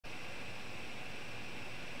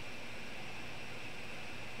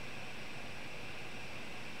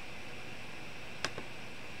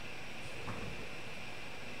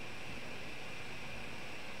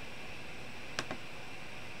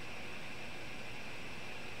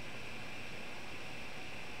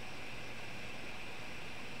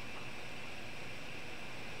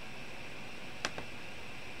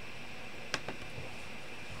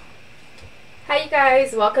Hi you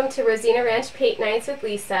guys, welcome to Rosina Ranch Paint Nights with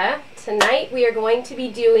Lisa. Tonight we are going to be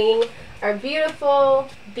doing our beautiful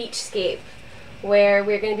beachscape where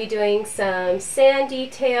we're going to be doing some sand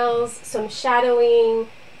details, some shadowing,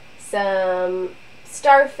 some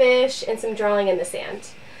starfish, and some drawing in the sand.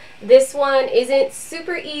 This one isn't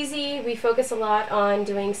super easy. We focus a lot on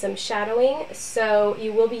doing some shadowing, so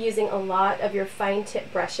you will be using a lot of your fine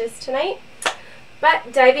tip brushes tonight.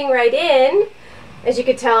 But diving right in, as you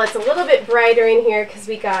can tell, it's a little bit brighter in here because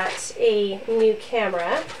we got a new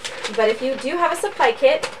camera. But if you do have a supply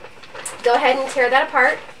kit, go ahead and tear that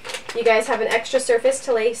apart. You guys have an extra surface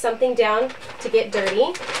to lay something down to get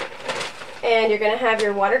dirty. And you're going to have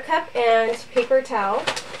your water cup and paper towel.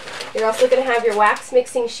 You're also going to have your wax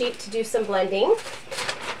mixing sheet to do some blending.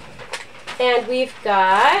 And we've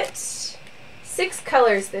got 6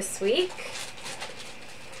 colors this week.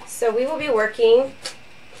 So we will be working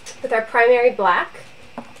with our primary black,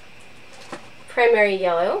 primary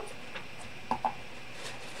yellow,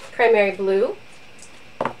 primary blue,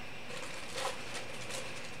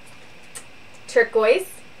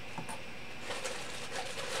 turquoise,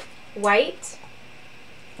 white,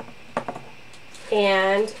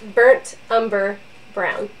 and burnt umber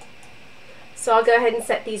brown. So I'll go ahead and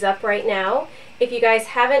set these up right now. If you guys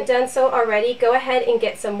haven't done so already, go ahead and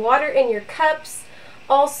get some water in your cups.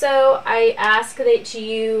 Also, I ask that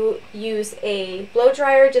you use a blow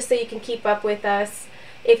dryer just so you can keep up with us.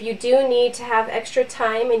 If you do need to have extra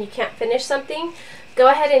time and you can't finish something, go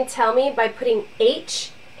ahead and tell me by putting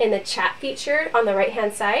H in the chat feature on the right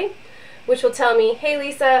hand side, which will tell me, hey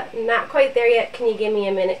Lisa, not quite there yet, can you give me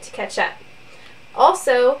a minute to catch up?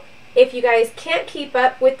 Also, if you guys can't keep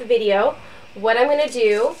up with the video, what I'm going to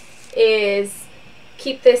do is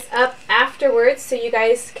keep this up afterwards so you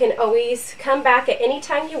guys can always come back at any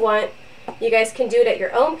time you want. You guys can do it at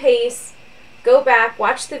your own pace, go back,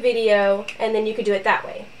 watch the video, and then you can do it that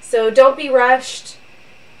way. So don't be rushed.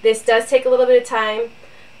 This does take a little bit of time,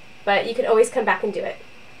 but you can always come back and do it.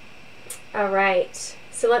 Alright,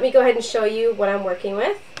 so let me go ahead and show you what I'm working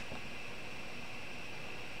with.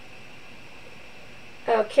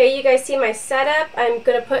 Okay, you guys see my setup. I'm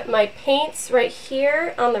going to put my paints right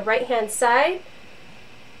here on the right hand side,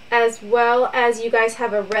 as well as you guys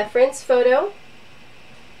have a reference photo.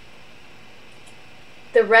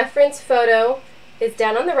 The reference photo is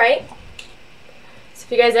down on the right. So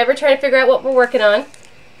if you guys ever try to figure out what we're working on,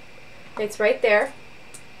 it's right there.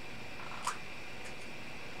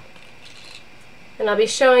 And I'll be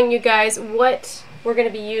showing you guys what we're going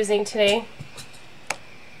to be using today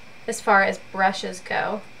as far as brushes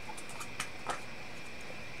go.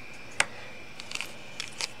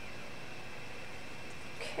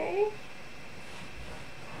 Okay.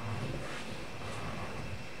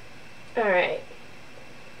 Alright.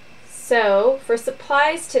 So for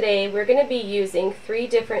supplies today, we're going to be using 3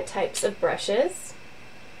 different types of brushes.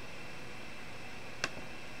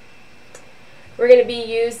 We're going to be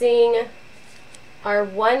using our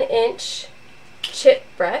 1-inch chip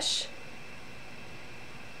brush.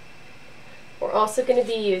 We're also going to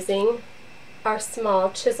be using our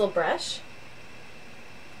small chisel brush,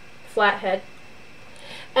 flathead.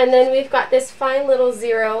 And then we've got this fine little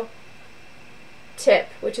 0 tip,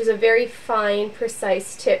 which is a very fine,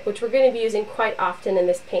 precise tip, which we're going to be using quite often in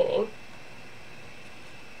this painting.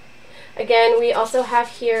 Again, we also have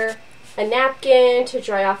here a napkin to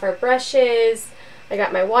dry off our brushes. I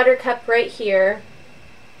got my water cup right here.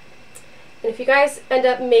 And if you guys end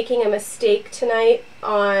up making a mistake tonight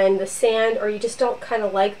on the sand, or you just don't kind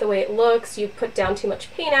of like the way it looks, you put down too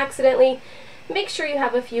much paint accidentally, make sure you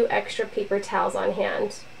have a few extra paper towels on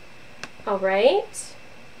hand. Alright.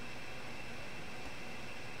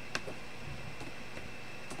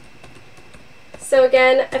 So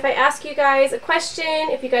again, if I ask you guys a question,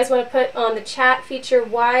 if you guys want to put on the chat feature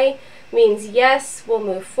Y means yes, we'll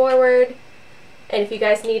move forward. And if you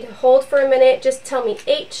guys need to hold for a minute, just tell me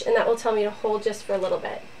H, and that will tell me to hold just for a little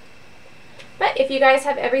bit. But if you guys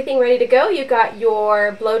have everything ready to go, you got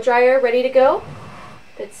your blow dryer ready to go.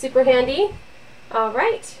 That's super handy.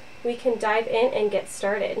 Alright, we can dive in and get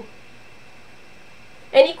started.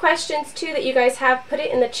 Any questions too that you guys have, put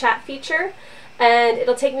it in the chat feature, and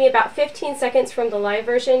it'll take me about 15 seconds from the live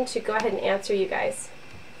version to go ahead and answer you guys.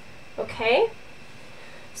 Okay,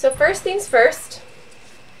 so first things first,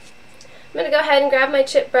 I'm going to go ahead and grab my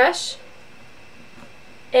chip brush,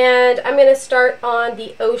 and I'm going to start on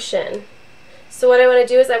the ocean. So what I want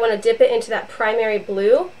to do is I want to dip it into that primary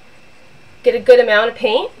blue, get a good amount of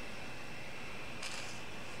paint,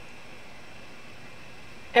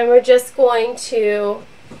 and we're just going to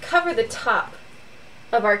cover the top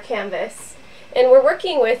of our canvas. And we're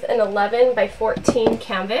working with an 11 by 14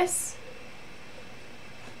 canvas.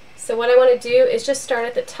 So what I want to do is just start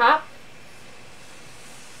at the top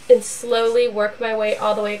and slowly work my way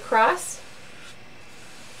all the way across.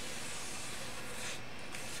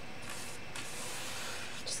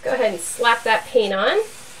 Just go ahead and slap that paint on.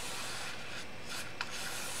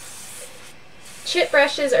 Chip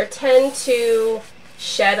brushes tend to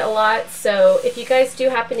shed a lot, so if you guys do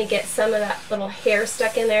happen to get some of that little hair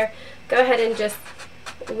stuck in there, go ahead and just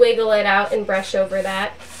wiggle it out and brush over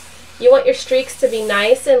that. You want your streaks to be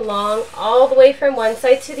nice and long all the way from one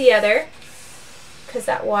side to the other, because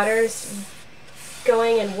that water's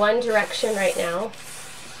going in one direction right now.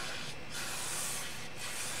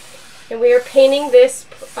 And we are painting this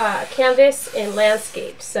canvas in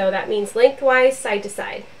landscape, so that means lengthwise, side to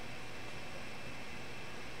side.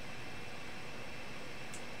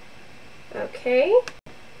 Okay.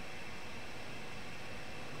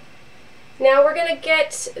 Now we're going to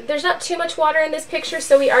get, there's not too much water in this picture,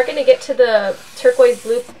 so we are going to get to the turquoise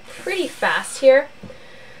blue pretty fast here.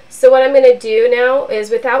 So what I'm going to do now is,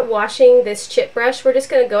 without washing this chip brush, we're just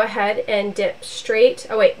going to go ahead and dip straight.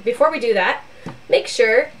 Oh wait, before we do that, make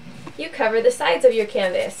sure you cover the sides of your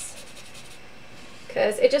canvas,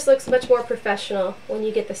 because it just looks much more professional when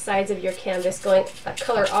you get the sides of your canvas going that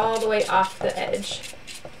color all the way off the edge.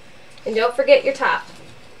 And don't forget your top.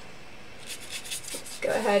 Let's go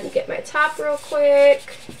ahead and get my top real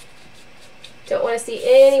quick. Don't want to see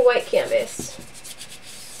any white canvas.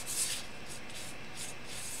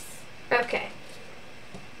 Okay.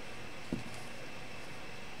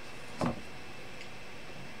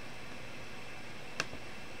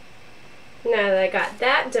 Now that I got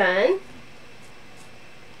that done,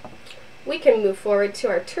 we can move forward to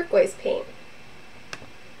our turquoise paint.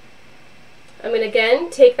 I'm going to again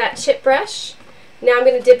take that chip brush. Now I'm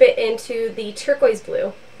going to dip it into the turquoise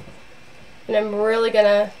blue. And I'm really going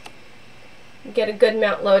to get a good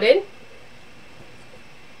amount loaded.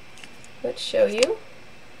 Let's show you.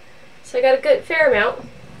 So I got a good fair amount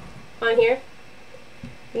on here.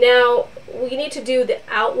 Now we need to do the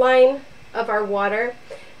outline of our water.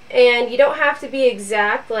 And you don't have to be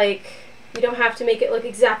exact, like you don't have to make it look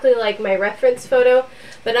exactly like my reference photo,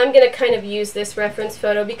 but I'm going to kind of use this reference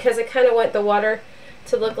photo because I kind of want the water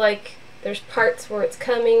to look like there's parts where it's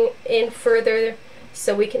coming in further,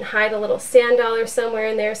 so we can hide a little sand dollar somewhere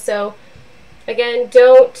in there. So again,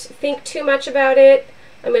 don't think too much about it.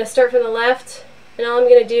 I'm going to start from the left, and all I'm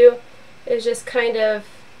going to do is just kind of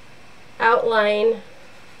outline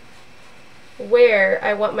where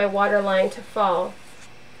I want my water line to fall.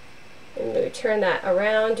 And we turn that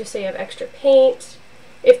around just so you have extra paint.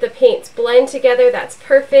 If the paints blend together, that's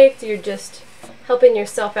perfect. You're just helping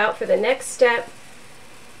yourself out for the next step.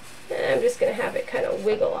 And I'm just going to have it kind of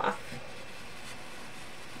wiggle off.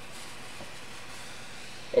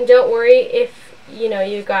 And don't worry if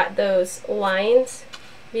you got those lines,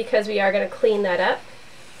 because we are going to clean that up.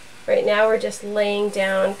 Right now we're just laying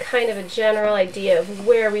down kind of a general idea of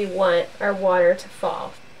where we want our water to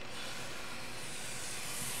fall.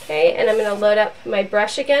 Okay, and I'm going to load up my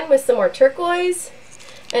brush again with some more turquoise.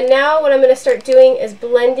 And now what I'm going to start doing is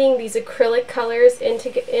blending these acrylic colors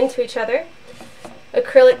into each other.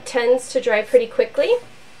 Acrylic tends to dry pretty quickly,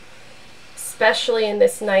 especially in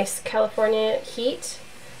this nice California heat.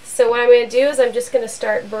 So what I'm going to do is I'm just going to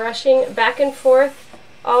start brushing back and forth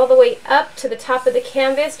all the way up to the top of the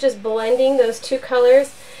canvas, just blending those two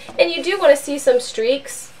colors. And you do want to see some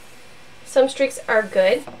streaks. Some streaks are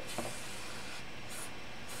good.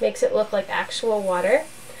 Makes it look like actual water.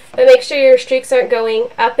 But make sure your streaks aren't going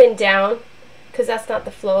up and down, because that's not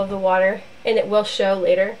the flow of the water, and it will show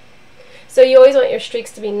later. So you always want your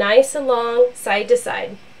streaks to be nice and long, side to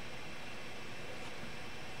side.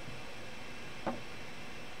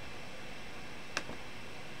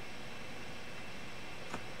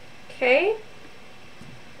 Okay.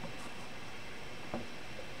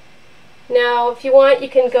 Now if you want, you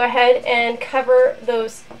can go ahead and cover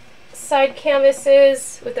those side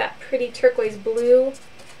canvases with that pretty turquoise blue.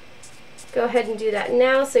 Go ahead and do that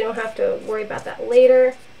now so you don't have to worry about that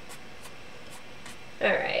later.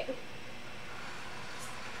 Alright.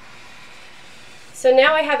 So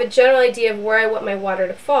now I have a general idea of where I want my water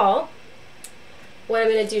to fall. What I'm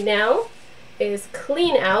going to do now is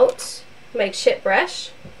clean out my chip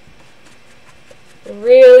brush.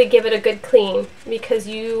 Really give it a good clean, because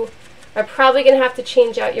you are probably going to have to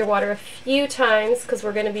change out your water a few times, because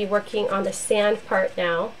we're going to be working on the sand part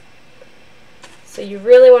now. So you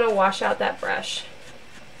really want to wash out that brush.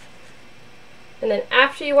 And then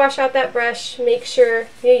after you wash out that brush, make sure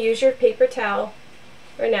you use your paper towel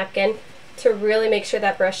or napkin to really make sure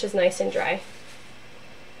that brush is nice and dry.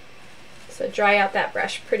 So dry out that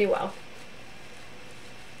brush pretty well.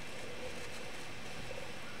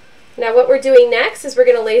 Now what we're doing next is we're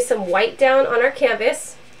going to lay some white down on our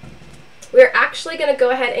canvas. We're actually going to go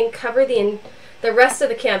ahead and cover the rest of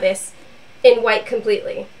the canvas in white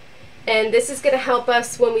completely. And this is going to help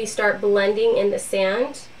us when we start blending in the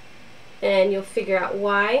sand, and you'll figure out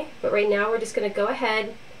why. But right now we're just going to go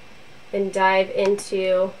ahead and dive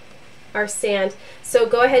into our sand. So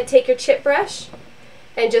go ahead, take your chip brush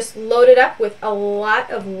and just load it up with a lot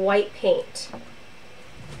of white paint.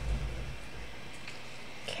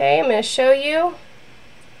 Okay, I'm going to show you.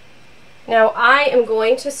 Now I am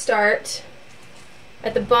going to start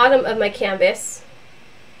at the bottom of my canvas,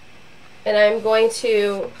 and I'm going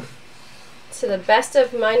to the best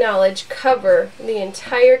of my knowledge, cover the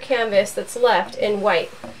entire canvas that's left in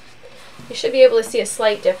white. You should be able to see a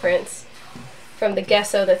slight difference from the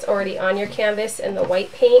gesso that's already on your canvas and the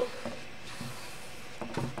white paint.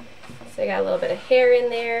 So I got a little bit of hair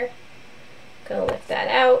in there. Gonna lift that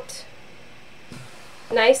out.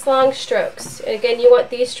 Nice long strokes. And again, you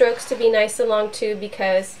want these strokes to be nice and long too,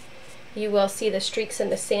 because you will see the streaks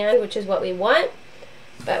in the sand, which is what we want.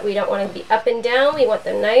 But we don't want to be up and down. We want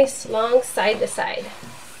them nice, long, side to side.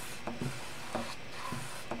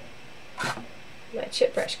 My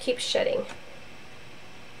chip brush keeps shedding.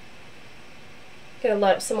 Gonna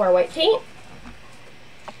load up some more white paint.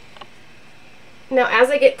 Now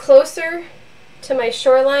as I get closer to my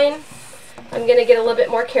shoreline, I'm gonna get a little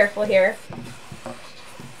bit more careful here.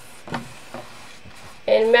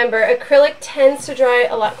 And remember, acrylic tends to dry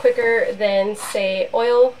a lot quicker than, say,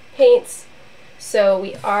 oil paints. So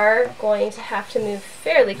we are going to have to move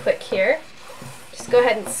fairly quick here. Just go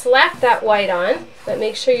ahead and slap that white on, but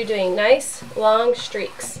make sure you're doing nice long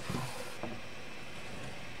streaks.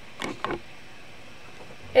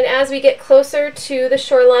 And as we get closer to the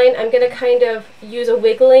shoreline, I'm going to kind of use a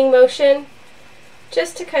wiggling motion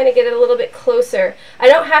just to kind of get it a little bit closer. I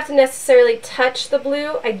don't have to necessarily touch the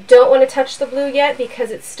blue. I don't want to touch the blue yet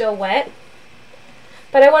because it's still wet.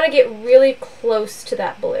 But I want to get really close to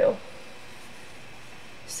that blue.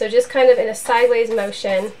 So just kind of in a sideways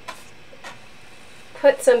motion,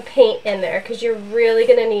 put some paint in there, because you're really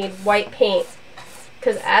going to need white paint,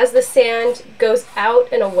 because as the sand goes out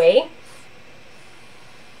and away,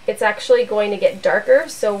 it's actually going to get darker.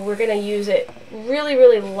 So we're going to use it really,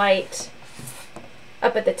 really light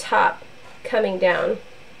up at the top, coming down.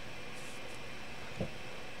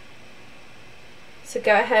 So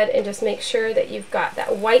go ahead and just make sure that you've got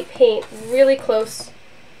that white paint really close,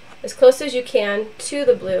 as close as you can to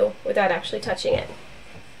the blue without actually touching it.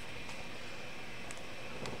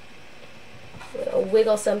 I'm going to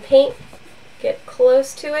wiggle some paint, get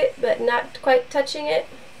close to it but not quite touching it,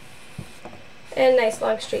 and nice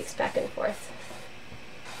long streaks back and forth.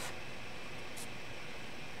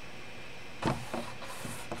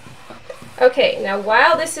 Okay, now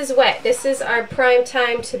while this is wet, this is our prime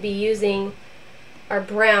time to be using our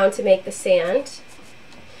brown to make the sand.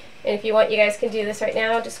 And if you want, you guys can do this right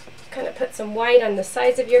now. Just kind of put some white on the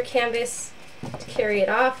sides of your canvas to carry it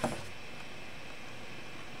off.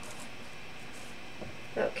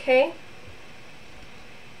 Okay.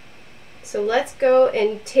 So let's go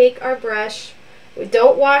and take our brush. We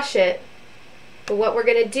don't wash it, but what we're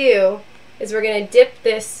going to do is we're going to dip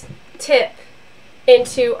this tip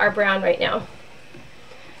into our brown right now.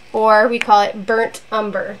 Or we call it burnt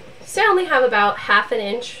umber. So I only have about ½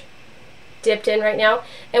 inch dipped in right now,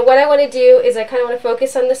 and what I want to do is I kind of want to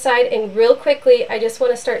focus on the side, and real quickly I just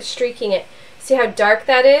want to start streaking it. See how dark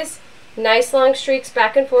that is? Nice long streaks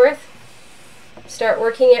back and forth. Start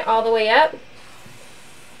working it all the way up,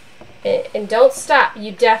 and don't stop.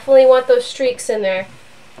 You definitely want those streaks in there.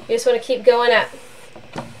 You just want to keep going up.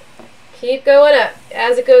 Keep going up.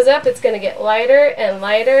 As it goes up, it's going to get lighter and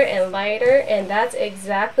lighter and lighter, and that's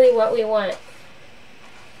exactly what we want.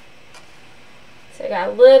 So I got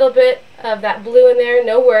a little bit of that blue in there,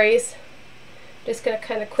 no worries. Just going to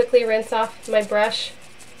kind of quickly rinse off my brush.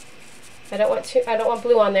 I don't want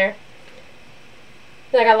blue on there.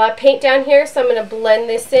 Then I got a lot of paint down here, so I'm going to blend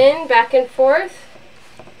this in back and forth.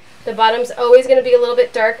 The bottom's always going to be a little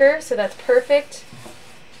bit darker, so that's perfect.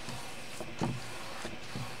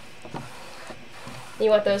 You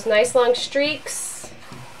want those nice long streaks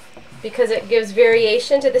because it gives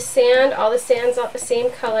variation to the sand. All the sand's not the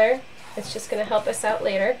same color. It's just going to help us out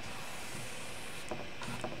later.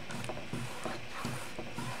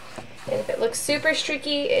 And if it looks super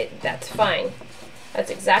streaky, that's fine. That's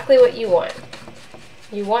exactly what you want.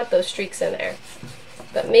 You want those streaks in there.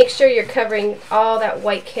 But make sure you're covering all that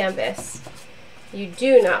white canvas. You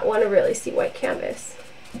do not want to really see white canvas.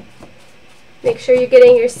 Make sure you're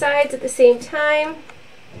getting your sides at the same time.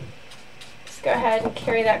 Just go ahead and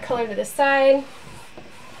carry that color to the side.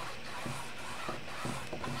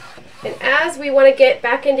 And as we want to get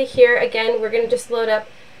back into here, again, we're going to just load up.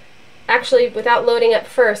 Actually, without loading up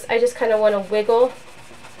first, I just kind of want to wiggle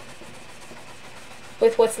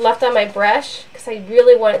with what's left on my brush because I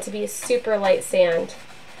really want it to be a super light sand.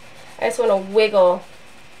 I just want to wiggle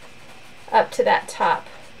up to that top.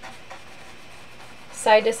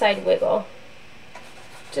 Side to side wiggle.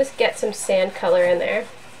 Just get some sand color in there.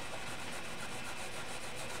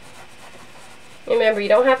 Remember, you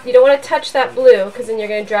don't want to touch that blue because then you're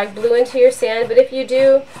going to drag blue into your sand, but if you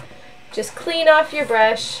do, just clean off your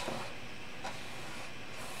brush.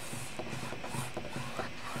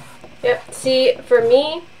 Yep, see, for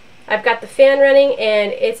me, I've got the fan running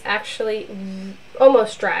and it's actually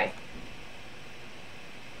almost dry.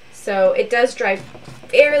 So it does dry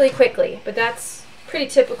fairly quickly, but that's pretty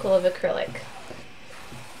typical of acrylic.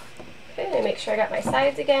 Okay, let me make sure I got my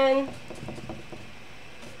sides again.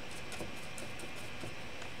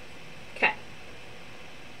 Okay.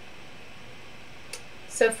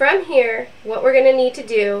 So from here, what we're going to need to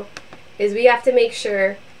do is we have to make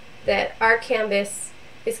sure that our canvas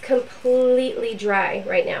is completely dry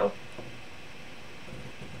right now.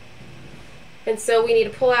 And so we need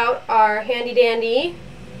to pull out our handy dandy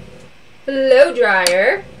blow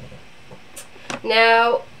dryer.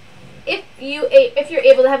 Now, if you're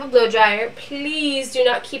able to have a blow dryer, please do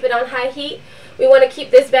not keep it on high heat. We want to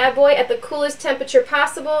keep this bad boy at the coolest temperature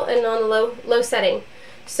possible and on a low setting.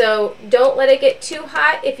 So don't let it get too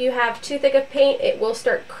hot. If you have too thick of paint, it will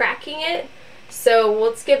start cracking it. So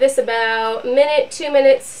let's give this about a minute, 2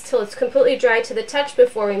 minutes till it's completely dry to the touch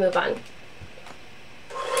before we move on.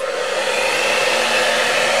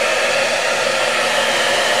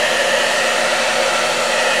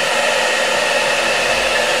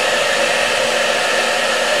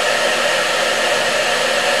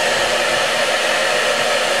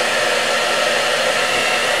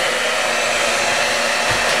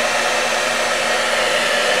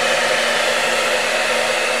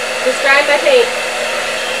 Just dry my paint,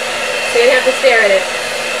 so you don't have to stare at it.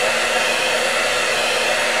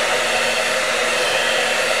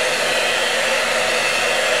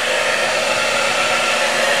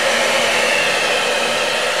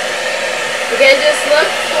 Again, just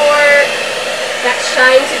look for that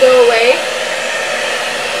shine to go away.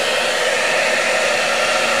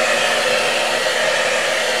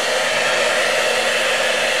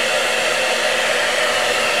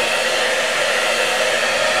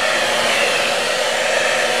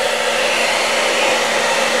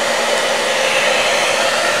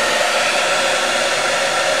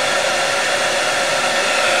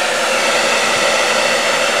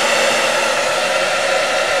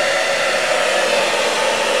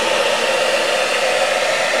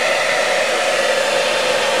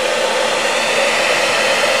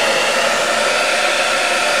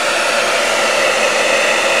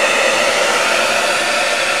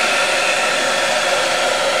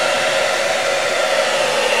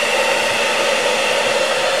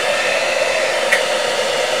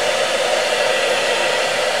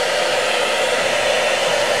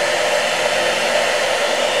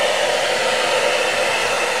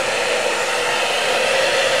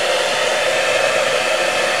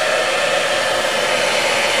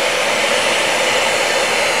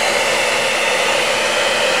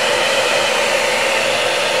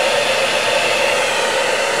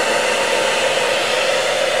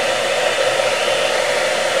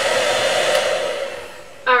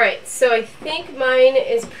 So I think mine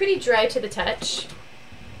is pretty dry to the touch.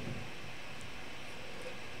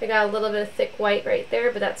 I got a little bit of thick white right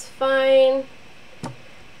there, but that's fine.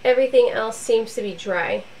 Everything else seems to be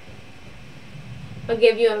dry. I'll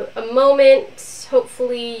give you a moment.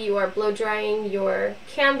 Hopefully you are blow drying your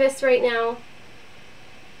canvas right now.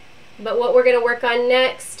 But what we're going to work on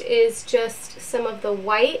next is just some of the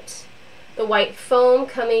white foam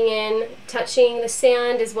coming in, touching the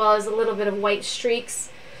sand, as well as a little bit of white streaks,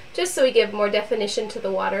 just so we give more definition to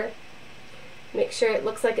the water. Make sure it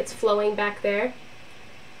looks like it's flowing back there.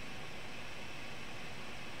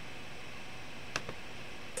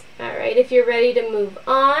 Alright, if you're ready to move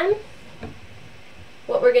on,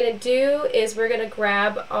 what we're going to do is we're going to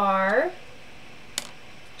grab our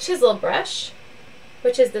chisel brush,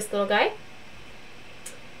 which is this little guy,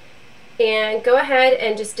 and go ahead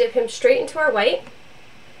and just dip him straight into our white.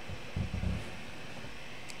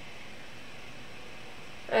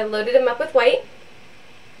 I loaded him up with white,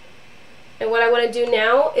 and what I want to do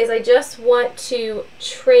now is I just want to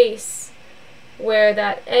trace where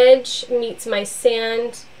that edge meets my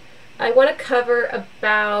sand. I want to cover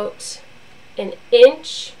about an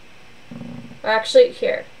inch, or actually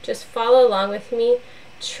here, just follow along with me.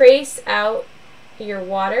 Trace out your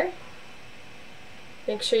water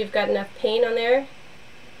Make sure you've got enough paint on there,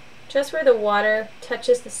 just where the water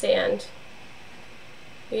touches the sand.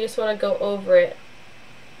 You just want to go over it.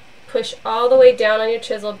 Push all the way down on your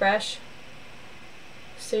chisel brush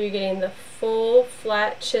so you're getting the full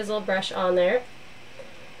flat chisel brush on there.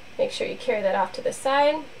 Make sure you carry that off to the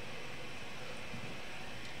side.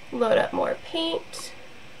 Load up more paint.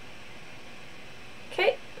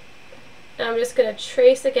 Okay, and I'm just going to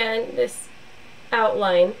trace again this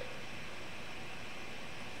outline.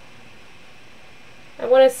 I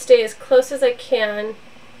want to stay as close as I can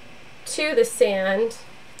to the sand.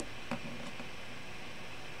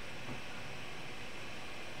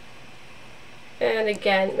 And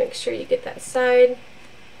again, make sure you get that side.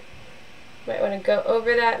 Might want to go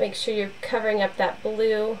over that, make sure you're covering up that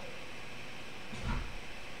blue.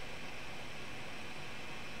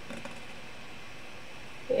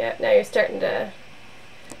 Yep, now you're starting to,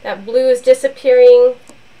 that blue is disappearing,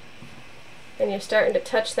 and you're starting to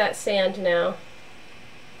touch that sand now.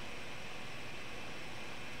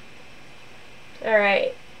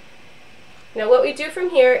 Alright, now what we do from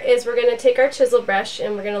here is we're going to take our chisel brush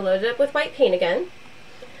and we're going to load it up with white paint again.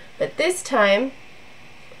 But this time,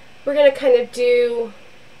 we're going to kind of do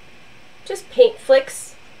just paint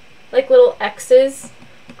flicks, like little X's,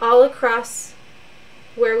 all across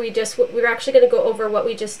where we're actually going to go over what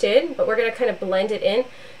we just did, but we're going to kind of blend it in.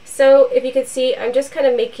 So if you can see, I'm just kind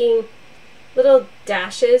of making little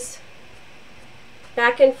dashes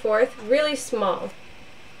back and forth, really small,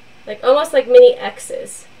 like almost like mini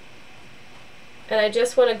X's. And I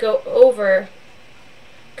just want to go over,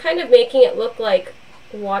 kind of making it look like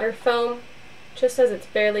water foam, just as it's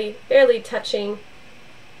barely touching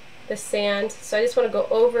the sand. So I just want to go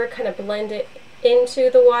over, kind of blend it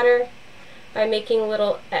into the water by making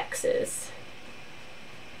little X's.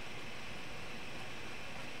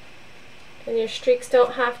 And your streaks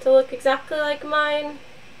don't have to look exactly like mine.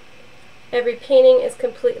 Every painting is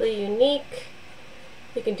completely unique.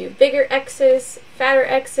 You can do bigger X's, fatter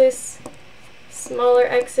X's, smaller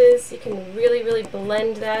X's. You can really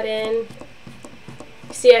blend that in.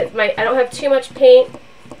 See, I don't have too much paint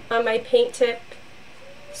on my paint tip,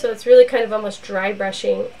 so it's really kind of almost dry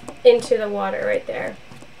brushing into the water right there.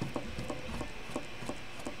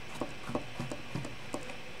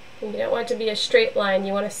 And you don't want it to be a straight line.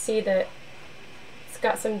 You want to see that it's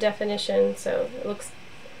got some definition, so it looks,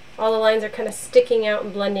 all the lines are kind of sticking out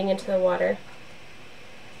and blending into the water.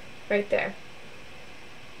 Right there.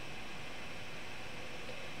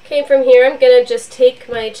 Okay, from here I'm going to just take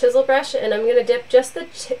my chisel brush and I'm going to dip just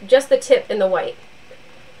the tip in the white.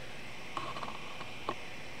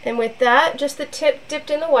 And with that, just the tip dipped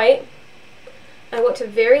in the white, I want to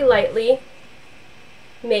very lightly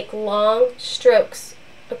make long strokes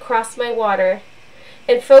across my water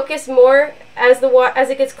and focus more as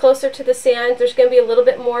it gets closer to the sand. There's going to be a little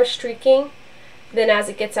bit more streaking than as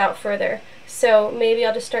it gets out further. So maybe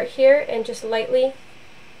I'll just start here and just lightly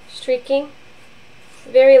streaking,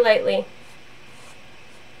 very lightly,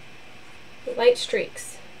 light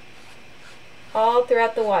streaks all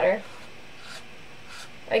throughout the water.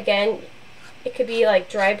 Again, it could be like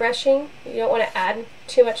dry brushing. You don't want to add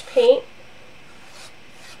too much paint.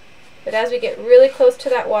 But as we get really close to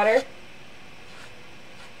that water,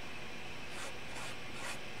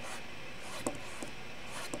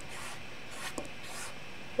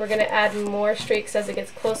 we're going to add more streaks as it gets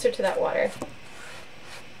closer to that water.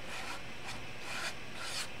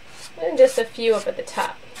 And just a few up at the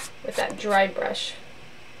top with that dry brush.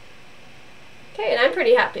 Okay, and I'm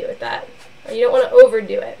pretty happy with that. You don't want to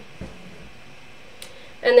overdo it.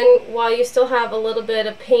 And then while you still have a little bit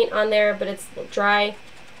of paint on there, but it's dry,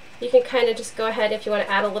 you can kind of just go ahead if you want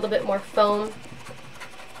to add a little bit more foam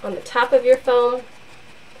on the top of your foam.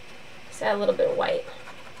 Just add a little bit of white.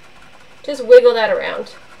 Just wiggle that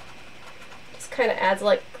around. Just kind of adds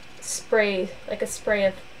like spray, like a spray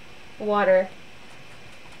of water.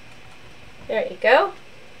 There you go.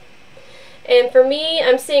 And for me,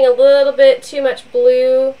 I'm seeing a little bit too much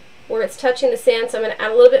blue where it's touching the sand, so I'm going to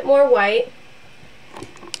add a little bit more white.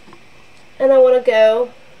 And I want to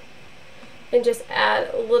go and just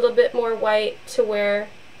add a little bit more white to where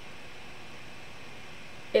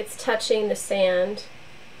it's touching the sand.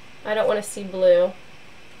 I don't want to see blue.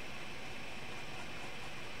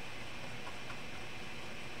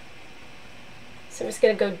 So I'm just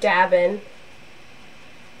going to go dab in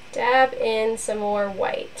some more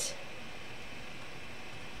white.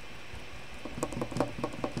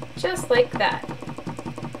 Just like that.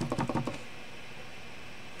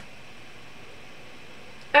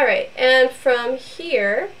 Alright, and from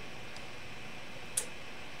here,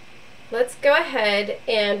 let's go ahead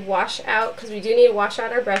and wash out, because we do need to wash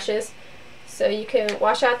out our brushes. So you can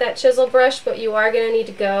wash out that chisel brush, but you are going to need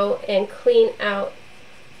to go and clean out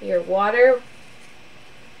your water.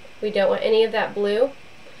 We don't want any of that blue.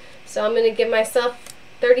 So I'm going to give myself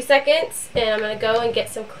 30 seconds and I'm going to go and get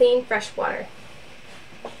some clean fresh water.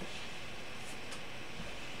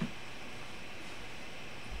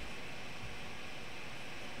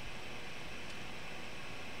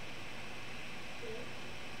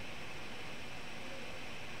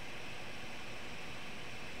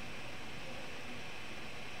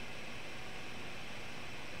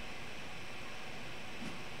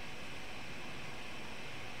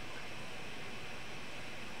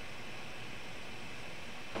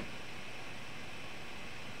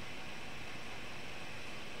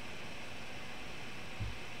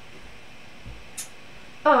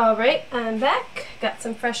 Alright, I'm back. Got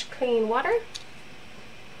some fresh clean water.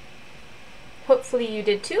 Hopefully you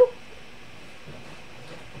did too.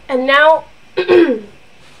 And now we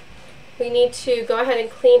need to go ahead and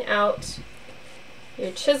clean out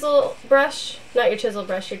your chisel brush, not your chisel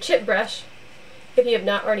brush, your chip brush, if you have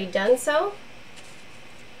not already done so.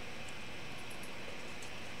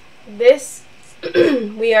 This,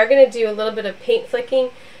 we are going to do a little bit of paint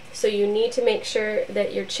flicking, so you need to make sure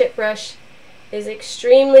that your chip brush is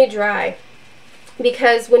extremely dry,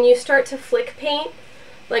 because when you start to flick paint,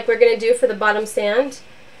 like we're going to do for the bottom sand,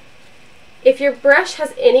 if your brush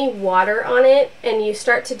has any water on it and you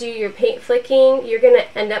start to do your paint flicking, you're going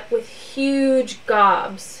to end up with huge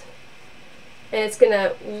gobs, and it's going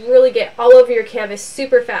to really get all over your canvas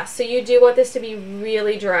super fast. So you do want this to be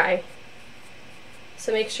really dry.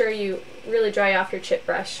 So make sure you really dry off your chip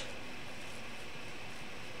brush.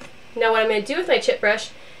 Now what I'm going to do with my chip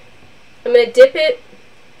brush, I'm going to dip it.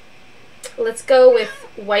 Let's go with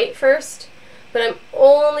white first, but I'm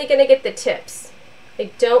only going to get the tips.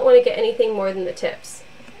 I don't want to get anything more than the tips.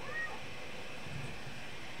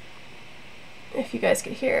 If you guys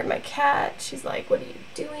could hear my cat, she's like, what are you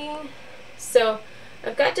doing? So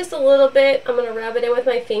I've got just a little bit. I'm going to rub it in with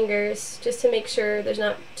my fingers just to make sure there's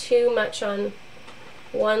not too much on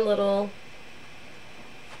one little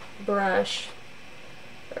brush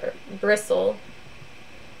or bristle.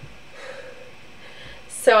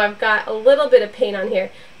 So I've got a little bit of paint on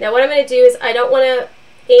here. Now what I'm going to do is, I don't want to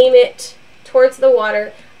aim it towards the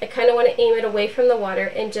water. I kind of want to aim it away from the water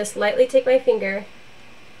and just lightly take my finger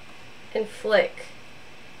and flick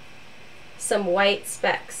some white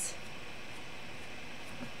specks.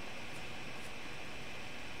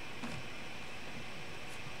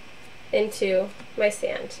 Into my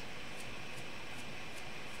sand.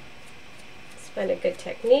 Let's find a good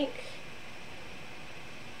technique.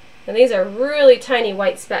 And these are really tiny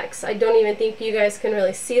white specks. I don't even think you guys can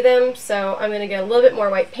really see them, so I'm going to get a little bit more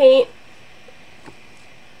white paint.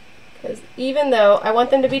 Because even though I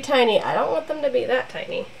want them to be tiny, I don't want them to be that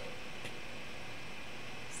tiny.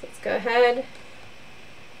 So let's go ahead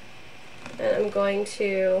and I'm going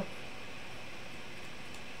to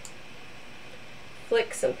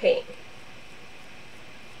flick some paint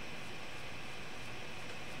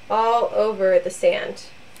all over the sand.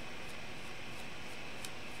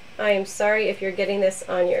 I am sorry if you're getting this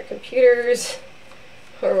on your computers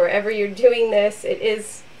or wherever you're doing this. It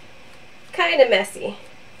is kind of messy.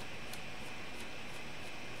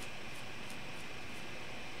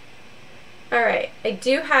 Alright, I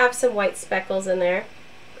do have some white speckles in there.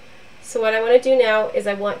 So what I want to do now is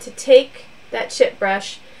I want to take that chip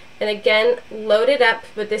brush and again load it up,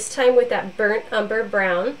 but this time with that burnt umber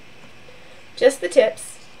brown. Just the tips.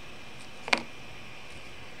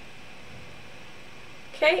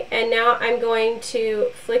 Okay, and now I'm going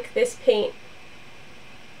to flick this paint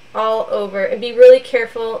all over and be really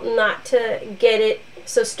careful not to get it.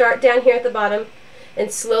 So start down here at the bottom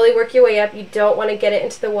and slowly work your way up. You don't want to get it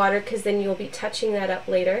into the water because then you'll be touching that up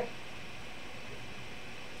later.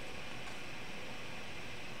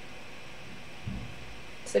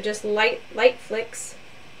 So just light flicks.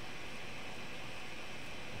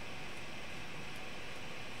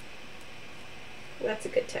 That's a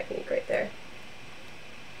good technique right there.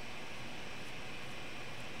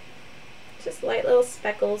 Just light little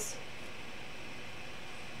speckles.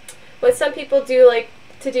 What some people do like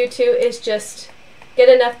to do too is just get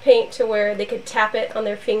enough paint to where they could tap it on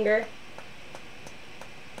their finger.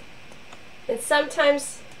 And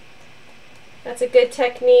sometimes that's a good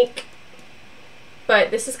technique, but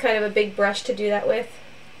this is kind of a big brush to do that with,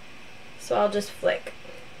 so I'll just flick.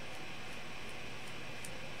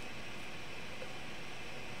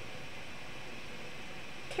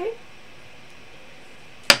 Okay.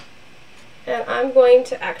 And I'm going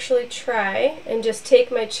to actually try and just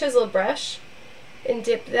take my chisel brush and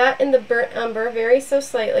dip that in the burnt umber very so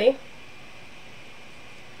slightly.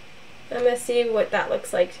 I'm going to see what that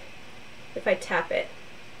looks like if I tap it.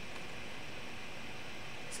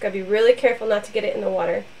 Just got to be really careful not to get it in the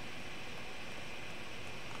water.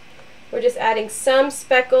 We're just adding some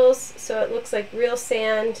speckles so it looks like real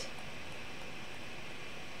sand.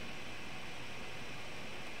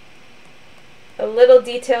 A little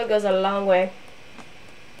detail goes a long way.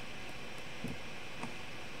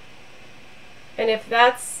 And if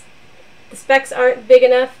the specks aren't big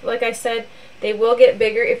enough, like I said, they will get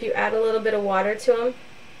bigger if you add a little bit of water to them.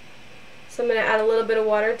 So I'm going to add a little bit of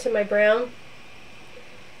water to my brown.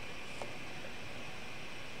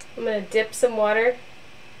 I'm going to dip some water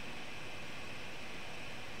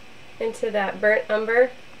into that burnt umber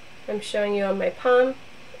I'm showing you on my palm.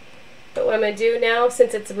 But what I'm going to do now,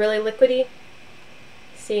 since it's really liquidy,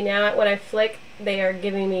 see now when I flick, they are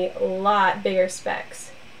giving me a lot bigger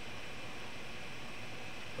specks,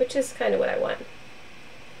 which is kind of what I want.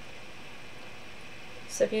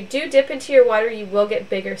 So if you do dip into your water, you will get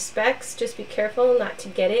bigger specks. Just be careful not to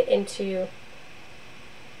get it into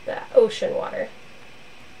the ocean water.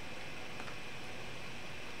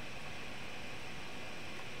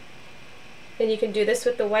 And you can do this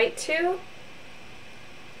with the white too.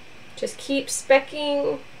 Just keep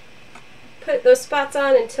specking, put those spots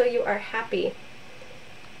on until you are happy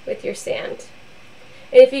with your sand.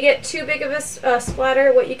 And if you get too big of a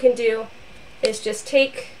splatter, what you can do is just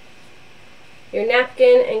take your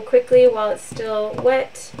napkin and quickly, while it's still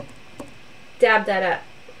wet, dab that up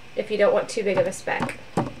if you don't want too big of a speck.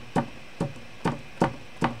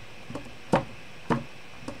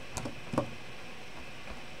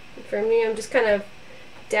 For me, I'm just kind of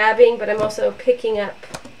dabbing, but I'm also picking up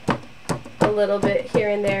a little bit here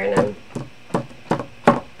and there, and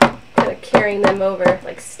I'm kind of carrying them over,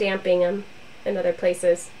 like stamping them in other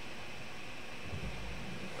places.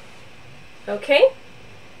 Okay.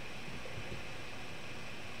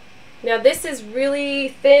 Now this is really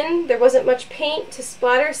thin. There wasn't much paint to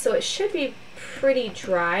splatter, so it should be pretty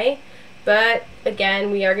dry. But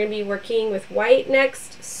again, we are going to be working with white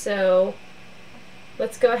next, so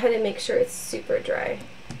let's go ahead and make sure it's super dry.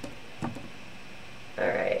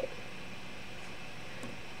 Alright.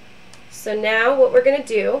 So now what we're going to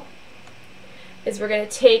do is we're going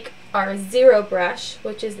to take our zero brush,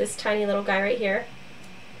 which is this tiny little guy right here,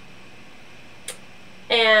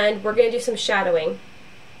 and we're going to do some shadowing.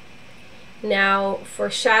 Now for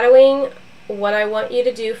shadowing, what I want you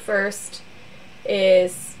to do first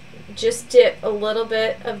is just dip a little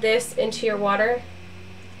bit of this into your water,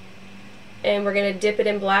 and we're going to dip it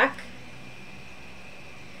in black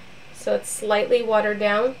so it's slightly watered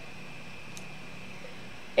down,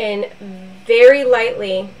 and very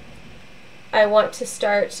lightly I want to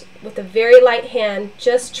start with a very light hand,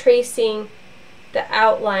 just tracing the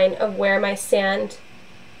outline of where my sand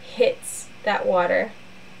hits that water.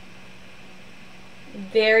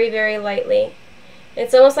 Very, very lightly.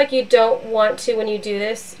 It's almost like you don't want to, when you do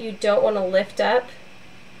this, you don't want to lift up.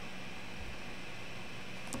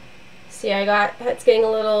 See, it's getting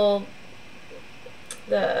a little,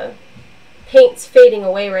 the paint's fading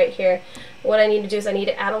away right here. What I need to do is I need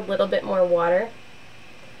to add a little bit more water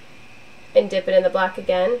and dip it in the black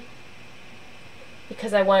again,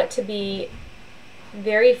 because I want it to be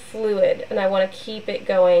very fluid and I want to keep it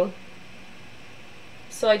going.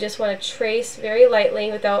 So I just want to trace very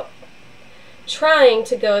lightly without trying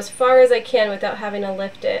to go as far as I can without having to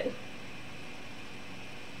lift it.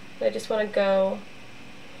 I just want to go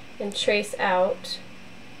and trace out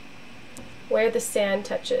where the sand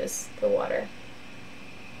touches the water.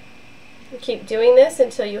 You keep doing this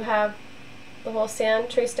until you have the whole sand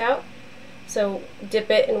traced out. So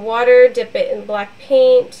dip it in water, dip it in black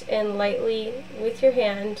paint, and lightly with your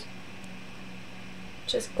hand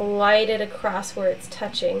just glide it across where it's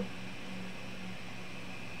touching.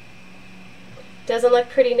 Doesn't look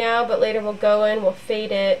pretty now, but later we'll go in, we'll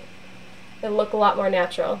fade it, it'll look a lot more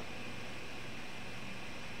natural.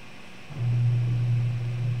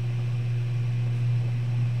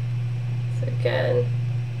 So again,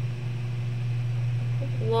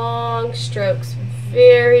 long strokes,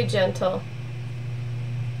 very gentle.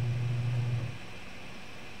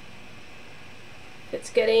 It's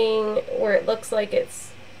getting where it looks like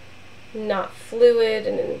it's not fluid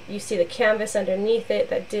and you see the canvas underneath it,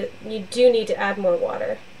 you do need to add more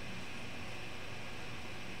water.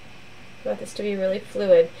 I want this to be really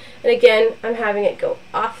fluid. And again, I'm having it go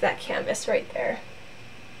off that canvas right there.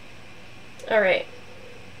 Alright.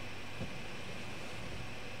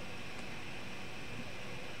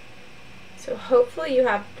 So hopefully you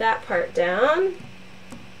have that part down.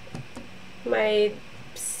 My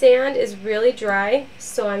sand is really dry,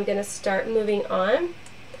 so I'm going to start moving on.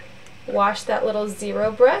 Wash that little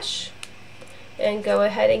zero brush and go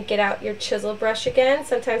ahead and get out your chisel brush again.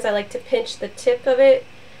 Sometimes I like to pinch the tip of it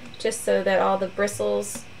just so that all the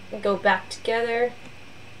bristles go back together.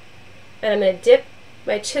 And I'm going to dip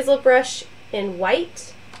my chisel brush in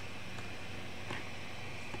white.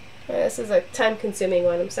 This is a time-consuming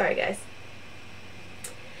one, I'm sorry guys.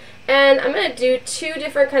 And I'm going to do 2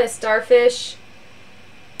 different kind of starfish.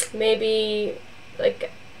 Maybe,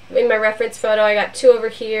 like in my reference photo, I got 2 over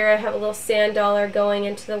here. I have a little sand dollar going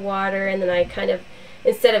into the water, and then I kind of,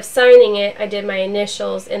 instead of signing it, I did my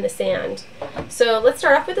initials in the sand. So let's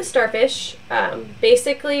start off with the starfish.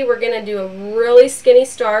 Basically, we're going to do a really skinny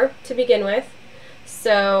star to begin with.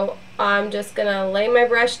 So I'm just going to lay my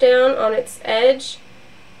brush down on its edge,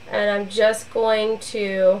 and I'm just going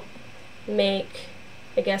to make,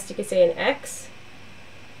 I guess you could say, an X.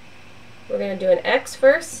 We're going to do an X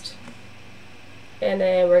first, and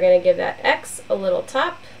then we're going to give that X a little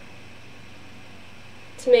top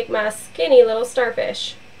to make my skinny little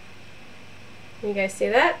starfish. You guys see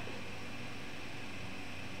that?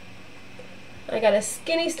 I got a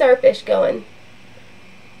skinny starfish going.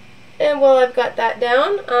 And while I've got that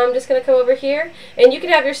down, I'm just going to come over here, and you can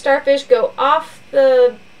have your starfish go off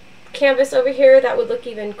the canvas over here. That would look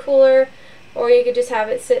even cooler, or you could just have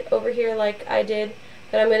it sit over here like I did.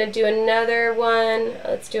 But I'm going to do another one.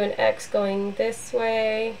 Let's do an X going this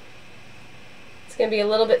way. It's going to be a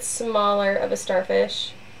little bit smaller of a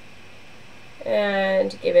starfish,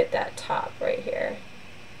 and give it that top right here.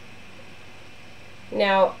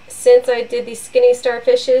 Now, since I did these skinny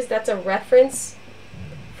starfishes, that's a reference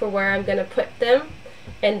for where I'm going to put them,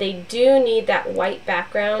 and they do need that white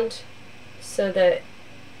background so that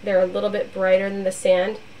they're a little bit brighter than the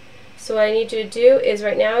sand. So what I need you to do is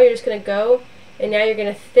right now you're just going to go, and now you're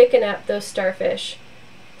going to thicken up those starfish.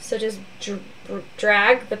 So just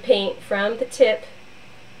drag the paint from the tip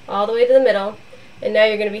all the way to the middle, and now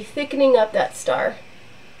you're going to be thickening up that star.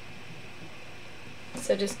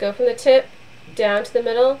 So just go from the tip down to the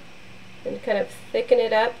middle and kind of thicken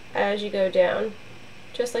it up as you go down,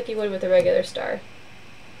 just like you would with a regular star.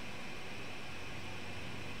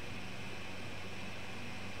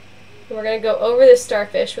 We're going to go over this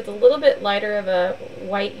starfish with a little bit lighter of a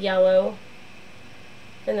white yellow,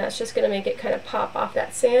 and that's just going to make it kind of pop off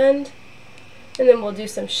that sand. And then we'll do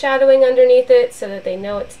some shadowing underneath it so that they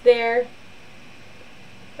know it's there.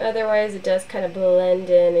 Otherwise it does kind of blend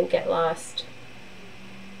in and get lost.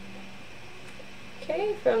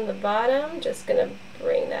 Okay, from the bottom, just going to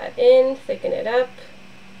bring that in, thicken it up.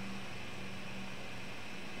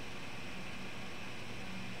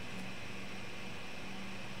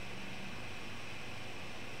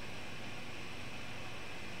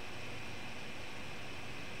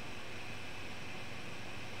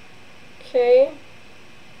 Okay,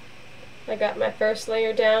 I got my first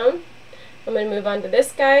layer down. I'm going to move on to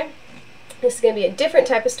this guy. This is going to be a different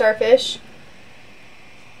type of starfish.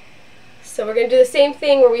 So we're going to do the same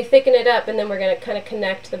thing where we thicken it up, and then we're going to kind of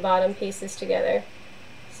connect the bottom pieces together.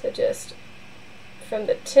 So just from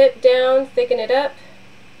the tip down, thicken it up.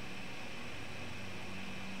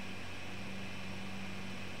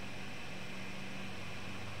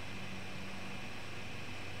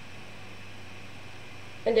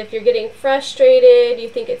 And if you're getting frustrated, you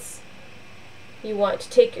think you want to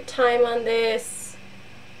take your time on this,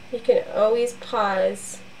 you can always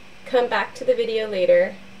pause, come back to the video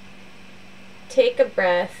later, take a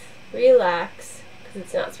breath, relax, because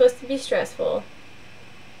it's not supposed to be stressful.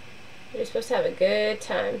 You're supposed to have a good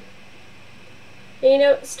time. And you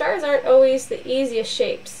know, stars aren't always the easiest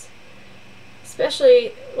shapes,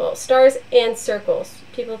 especially, well, stars and circles.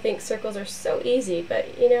 People think circles are so easy,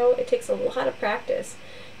 but you know, it takes a lot of practice.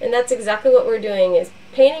 And that's exactly what we're doing, is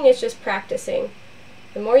painting is just practicing.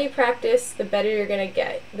 The more you practice, the better you're going to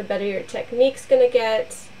get, the better your technique's going to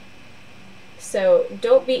get. So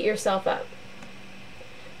don't beat yourself up.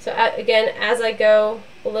 So again, as I go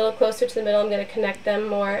a little closer to the middle, I'm going to connect them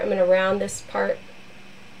more. I'm going to round this part.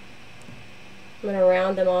 I'm going to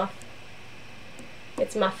round them off.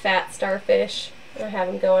 It's my fat starfish. I have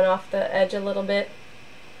them going off the edge a little bit.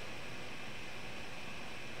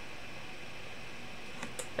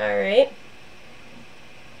 Alright,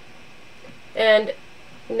 and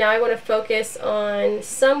now I want to focus on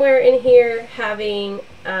somewhere in here having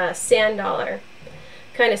a sand dollar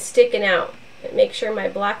kind of sticking out. Make sure my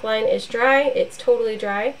black line is dry. It's totally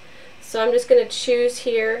dry. So I'm just going to choose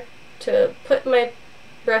here to put my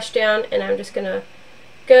brush down, and I'm just going to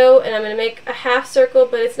go, and I'm going to make a half circle,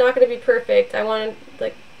 but it's not going to be perfect. I want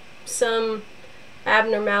like some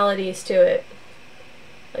abnormalities to it.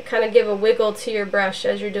 Like kind of give a wiggle to your brush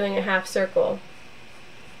as you're doing a half circle.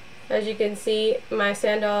 As you can see, my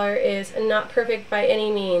sand dollar is not perfect by any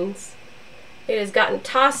means. It has gotten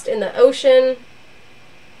tossed in the ocean,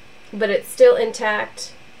 but it's still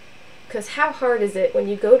intact. Because how hard is it when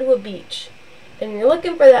you go to a beach and you're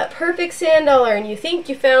looking for that perfect sand dollar and you think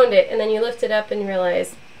you found it, and then you lift it up and you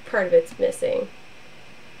realize part of it's missing.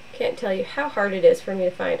 Can't tell you how hard it is for me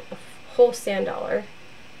to find a whole sand dollar.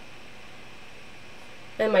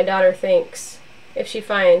 And my daughter thinks if she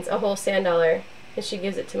finds a whole sand dollar and she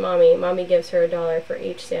gives it to mommy, mommy gives her $1 for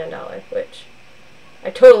each sand dollar, which I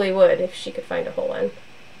totally would if she could find a whole one.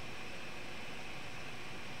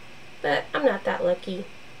 But I'm not that lucky.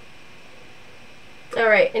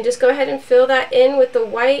 Alright, and just go ahead and fill that in with the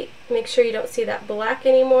white. Make sure you don't see that black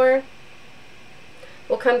anymore.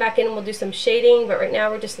 We'll come back in and we'll do some shading, but right now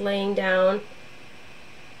we're just laying down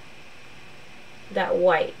that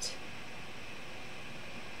white.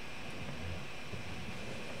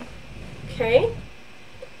 Okay,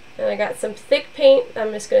 and I got some thick paint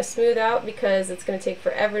I'm just going to smooth out because it's going to take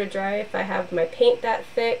forever to dry if I have my paint that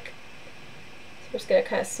thick. So I'm just going to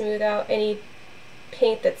kind of smooth out any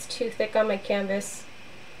paint that's too thick on my canvas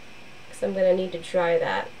because I'm going to need to dry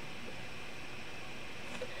that.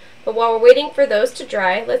 But while we're waiting for those to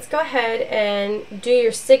dry, let's go ahead and do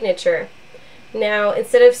your signature. Now,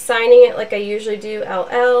 instead of signing it like I usually do,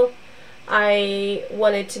 LL, I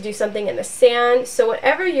wanted to do something in the sand. So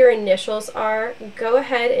whatever your initials are, go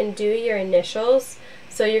ahead and do your initials.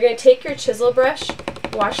 So you're going to take your chisel brush,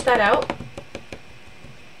 wash that out.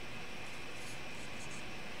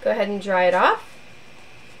 Go ahead and dry it off.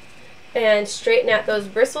 And straighten out those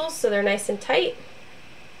bristles so they're nice and tight.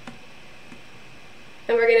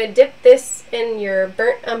 And we're going to dip this in your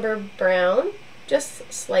burnt umber brown,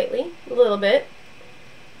 just slightly, a little bit.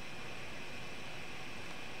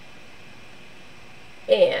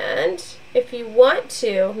 And if you want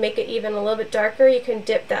to make it even a little bit darker, you can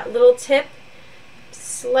dip that little tip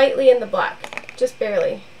slightly in the black, just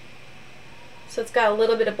barely. So it's got a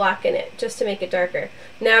little bit of black in it, just to make it darker.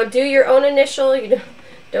 Now do your own initial. You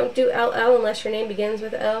don't do LL unless your name begins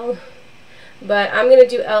with L. But I'm going to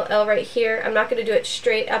do LL right here. I'm not going to do it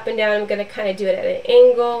straight up and down. I'm going to kind of do it at an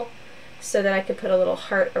angle so that I can put a little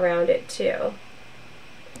heart around it too.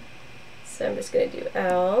 So I'm just going to do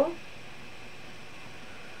L,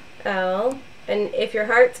 L, and if your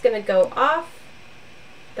heart's going to go off,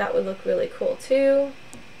 that would look really cool too.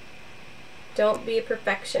 Don't be a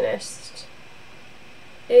perfectionist.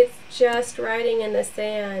 It's just writing in the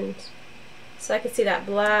sand. So I could see that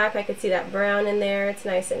black, I could see that brown in there. It's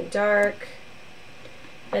nice and dark.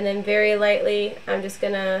 And then very lightly, I'm just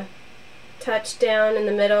going to touch down in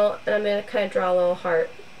the middle, and I'm going to kind of draw a little heart.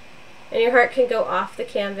 And your heart can go off the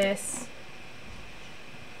canvas.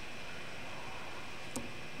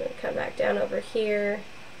 I'm going to come back down over here.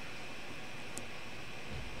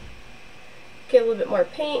 Get a little bit more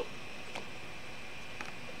paint.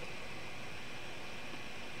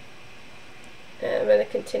 And I'm going to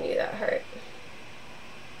continue that heart.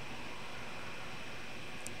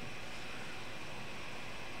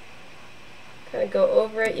 Kind of go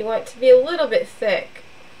over it. You want it to be a little bit thick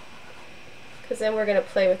because then we're going to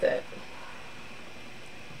play with it.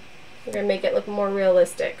 We're going to make it look more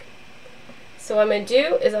realistic. So what I'm going to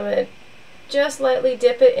do is I'm going to just lightly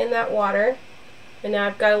dip it in that water. And now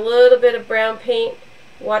I've got a little bit of brown paint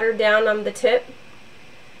watered down on the tip.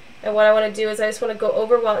 And what I want to do is I just want to go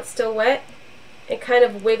over while it's still wet and kind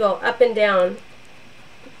of wiggle up and down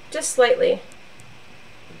just slightly.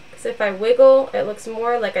 Because if I wiggle, it looks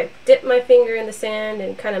more like I dipped my finger in the sand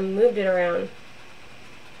and kind of moved it around.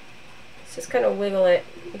 Just kind of wiggle it.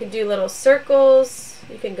 You can do little circles,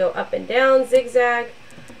 you can go up and down, zigzag,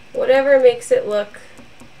 whatever makes it look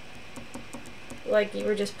like you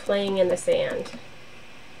were just playing in the sand.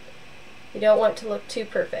 You don't want it to look too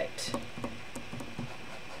perfect.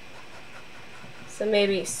 So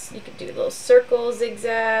maybe you could do little circles,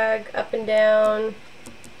 zigzag, up and down,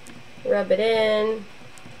 rub it in.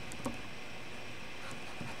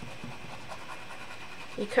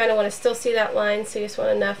 You kind of want to still see that line, so you just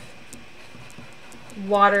want enough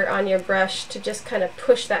water on your brush to just kind of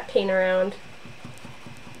push that paint around.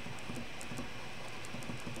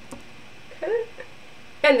 Okay.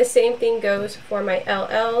 And the same thing goes for my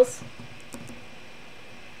LLs.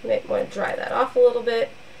 You might want to dry that off a little bit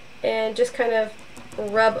and just kind of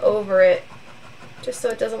rub over it just so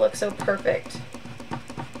it doesn't look so perfect.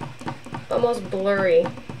 Almost blurry.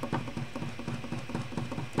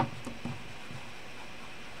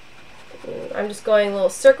 I'm just going little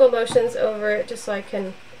circle motions over it just so I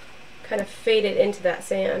can kind of fade it into that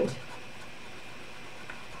sand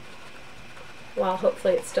while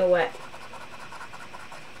hopefully it's still wet.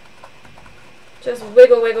 Just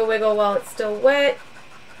wiggle, wiggle, wiggle while it's still wet.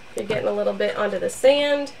 You're getting a little bit onto the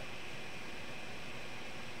sand.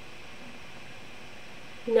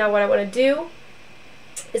 Now what I want to do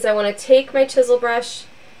is I want to take my chisel brush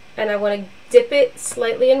and I want to dip it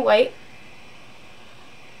slightly in white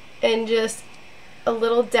and just a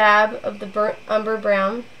little dab of the burnt umber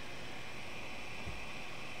brown.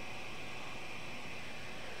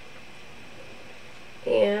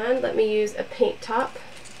 And let me use a paint top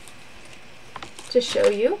to show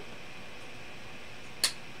you.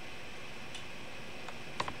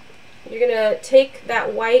 You're going to take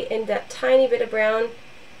that white and that tiny bit of brown,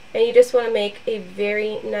 and you just want to make a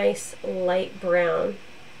very nice light brown,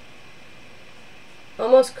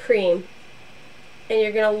 almost cream. And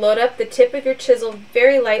you're going to load up the tip of your chisel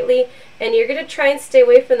very lightly, and you're going to try and stay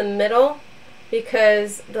away from the middle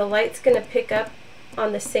because the light's going to pick up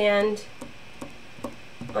on the sand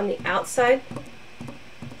on the outside.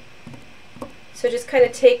 So just kind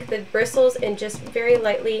of take the bristles and just very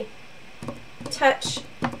lightly touch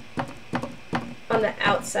on the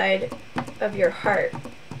outside of your heart.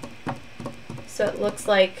 So it looks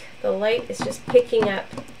like the light is just picking up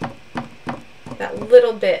that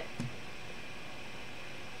little bit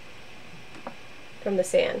from the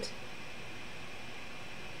sand.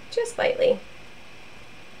 Just lightly.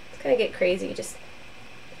 It's gonna get crazy. Just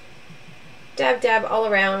dab, dab all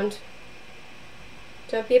around.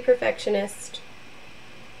 Don't be a perfectionist.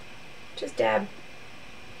 Just dab.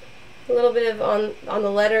 A little bit of on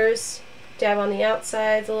the letters. Dab on the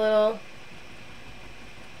outsides a little.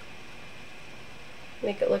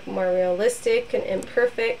 Make it look more realistic and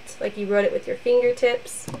imperfect, like you wrote it with your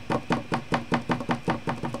fingertips.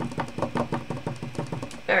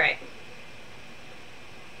 Alright.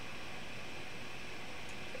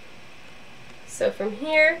 So from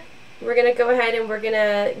here, we're going to go ahead and we're going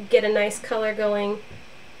to get a nice color going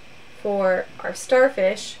for our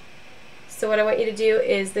starfish. So what I want you to do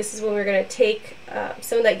is, this is when we're going to take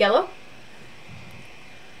some of that yellow.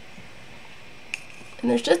 And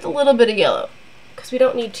there's just a little bit of yellow, because we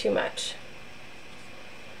don't need too much.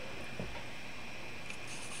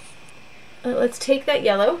 Let's take that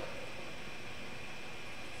yellow,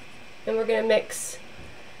 and we're going to mix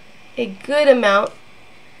a good amount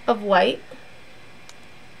of white.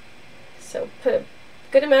 So put a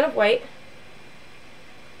good amount of white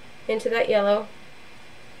into that yellow,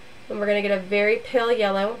 and we're going to get a very pale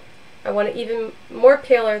yellow. I want it even more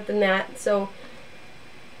paler than that, so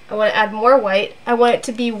I want to add more white. I want it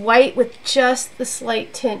to be white with just the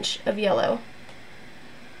slight tinge of yellow.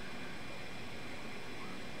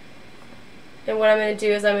 And what I'm going to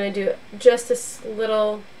do is I'm going to do just a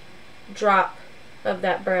little drop of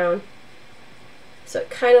that brown. So it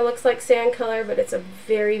kind of looks like sand color, but it's a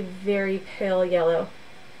very, very pale yellow.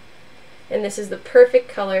 And this is the perfect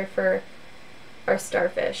color for our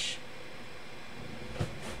starfish.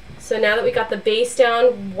 So now that we got the base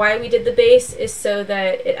down, why we did the base is so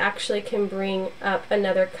that it actually can bring up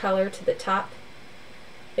another color to the top.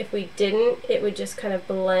 If we didn't, it would just kind of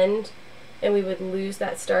blend and we would lose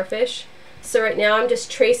that starfish. So right now I'm just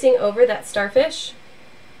tracing over that starfish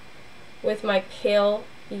with my pale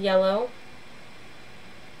yellow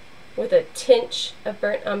with a tinge of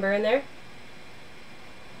burnt umber in there.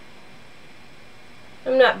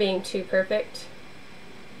 I'm not being too perfect,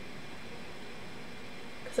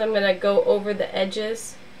 because I'm going to go over the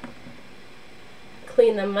edges,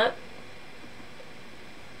 clean them up.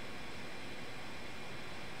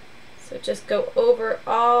 So just go over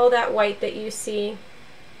all that white that you see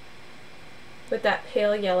with that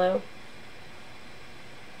pale yellow.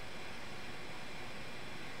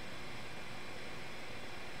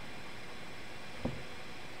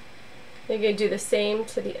 You're going to do the same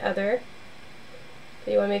to the other.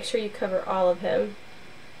 But you want to make sure you cover all of him.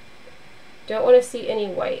 Don't want to see any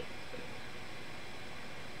white.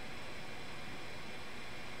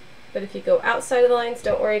 But if you go outside of the lines,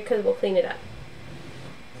 don't worry, because we'll clean it up.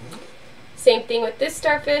 Same thing with this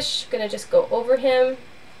starfish. Gonna just go over him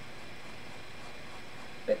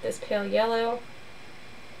with this pale yellow.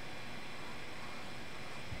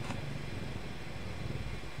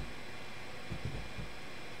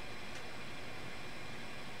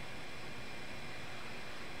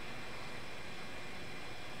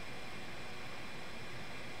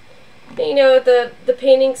 You know, the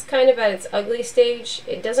painting's kind of at its ugly stage.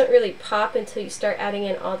 It doesn't really pop until you start adding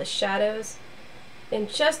in all the shadows. And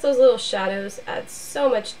just those little shadows add so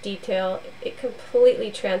much detail. It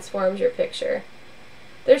completely transforms your picture.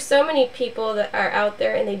 There's so many people that are out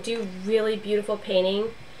there and they do really beautiful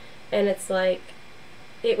painting, and it's like,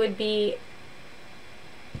 it would be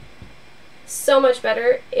so much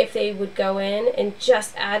better if they would go in and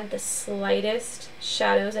just add the slightest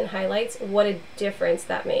shadows and highlights. What a difference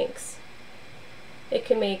that makes. It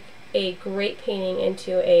can make a great painting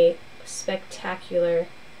into a spectacular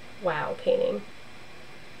wow painting.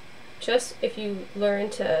 Just if you learn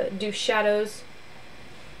to do shadows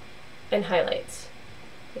and highlights.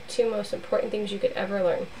 The two most important things you could ever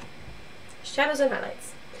learn. Shadows and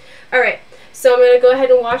highlights. Alright, so I'm going to go ahead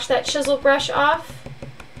and wash that chisel brush off.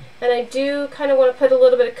 And I do kind of want to put a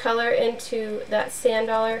little bit of color into that sand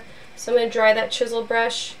dollar. So I'm going to dry that chisel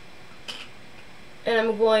brush. And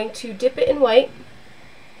I'm going to dip it in white.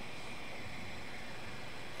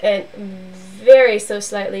 And very so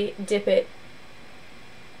slightly dip it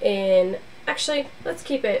in, actually, let's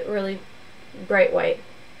keep it really bright white.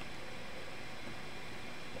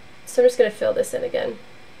 So I'm just going to fill this in again.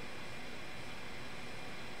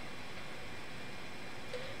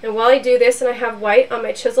 And while I do this and I have white on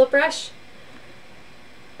my chisel brush,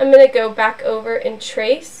 I'm going to go back over and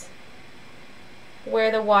trace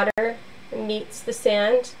where the water meets the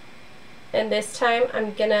sand. And this time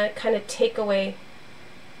I'm going to kind of take away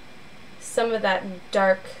some of that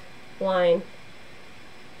dark line.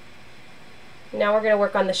 Now we're going to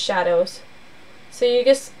work on the shadows. So you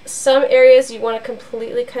just, some areas you want to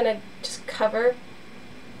completely kind of just cover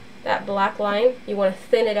that black line. You want to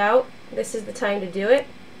thin it out. This is the time to do it.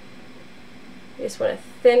 You just want to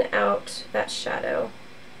thin out that shadow.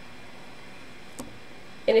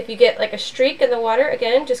 And if you get like a streak in the water,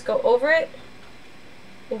 again, just go over it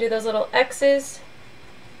and do those little X's.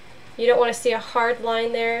 You don't want to see a hard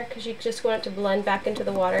line there because you just want it to blend back into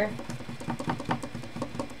the water.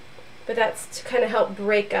 But that's to kind of help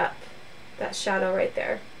break up that shadow right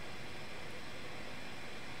there.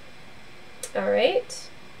 Alright.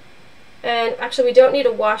 And actually we don't need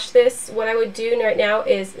to wash this. What I would do right now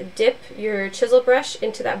is dip your chisel brush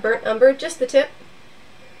into that burnt umber, just the tip.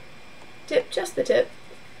 Dip just the tip.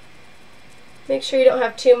 Make sure you don't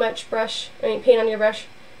have too much paint on your brush.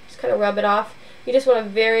 Just kind of rub it off. You just want a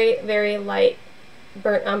very, very light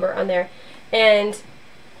burnt umber on there. And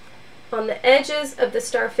on the edges of the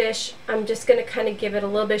starfish, I'm just going to kind of give it a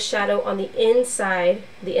little bit of shadow on the inside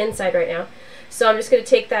right now. So I'm just going to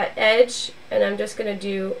take that edge and I'm just going to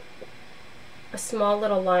do a small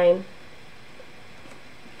little line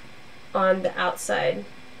on the outside.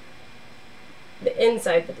 The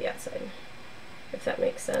inside but the outside, if that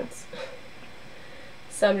makes sense.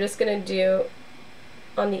 So I'm just going to do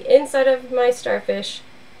on the inside of my starfish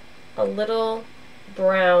a little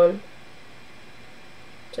brown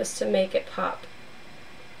just to make it pop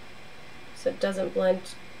so it doesn't blend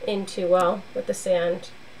in too well with the sand.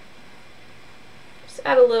 Just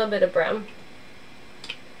add a little bit of brown.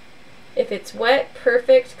 If it's wet,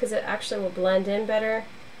 perfect, because it actually will blend in better.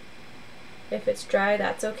 If it's dry,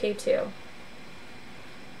 that's okay too.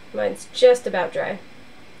 Mine's just about dry.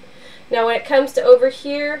 Now when it comes to over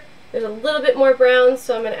here, there's a little bit more brown,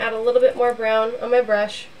 so I'm going to add a little bit more brown on my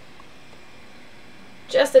brush.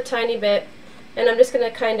 Just a tiny bit. And I'm just going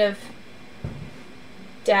to kind of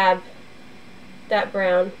dab that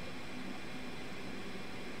brown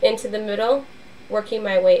into the middle, working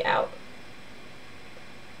my way out.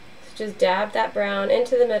 So just dab that brown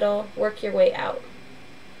into the middle, work your way out.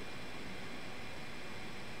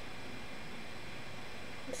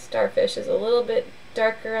 The starfish is a little bit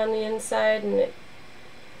darker on the inside and it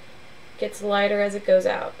gets lighter as it goes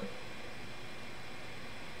out.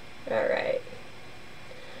 Alright.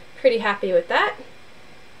 Pretty happy with that.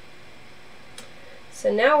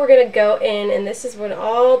 So now we're going to go in, and this is when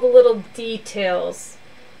all the little details,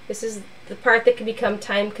 this is the part that can become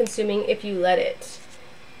time consuming if you let it.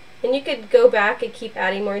 And you could go back and keep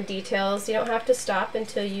adding more details. You don't have to stop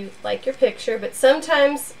until you like your picture, but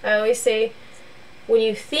sometimes I always say when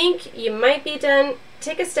you think you might be done,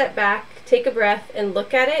 take a step back, take a breath, and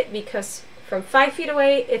look at it, because from 5 feet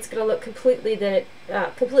away it's going to look completely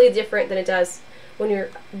different than it does when you're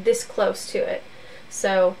this close to it.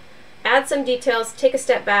 So add some details, take a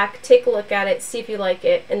step back, take a look at it, see if you like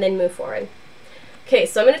it, and then move forward. Okay,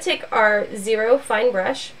 so I'm going to take our 0 fine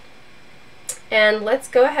brush and let's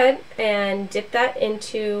go ahead and dip that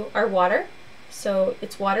into our water. So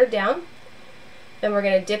it's watered down, and we're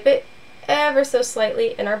going to dip it ever so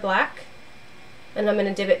slightly in our black, and I'm going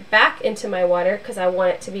to dip it back into my water because I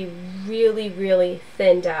want it to be really, really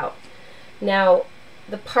thinned out. Now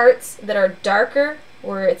the parts that are darker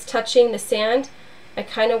where it's touching the sand, I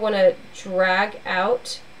kind of want to drag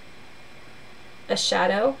out a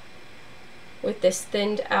shadow with this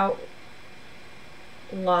thinned out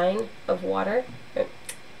line of water,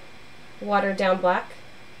 watered down black.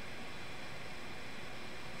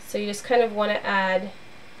 So you just kind of want to add,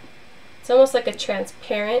 it's almost like a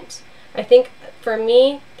transparent. I think for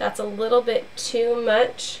me that's a little bit too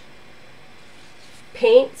much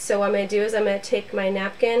paint, so what I'm going to do is I'm going to take my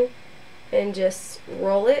napkin and just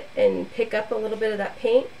roll it and pick up a little bit of that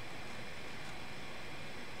paint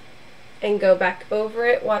and go back over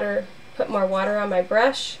it, put more water on my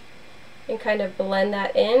brush and kind of blend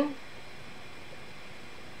that in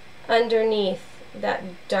underneath that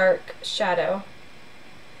dark shadow.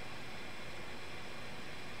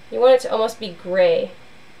 You want it to almost be gray,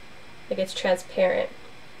 like it's transparent.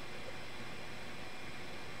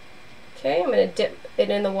 Okay, I'm going to dip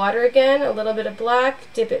it in the water again, a little bit of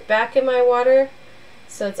black, dip it back in my water,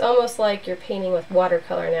 so it's almost like you're painting with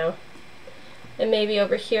watercolor now. And maybe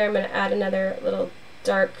over here I'm going to add another little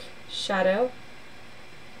dark shadow.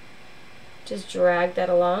 Just drag that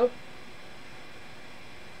along. You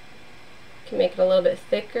can make it a little bit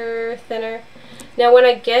thicker, thinner. Now when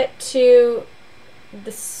I get to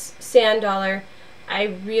the sand dollar, I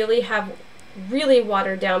really have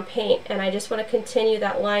watered down paint, and I just want to continue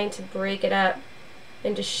that line to break it up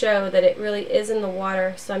and to show that it really is in the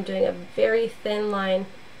water. So I'm doing a very thin line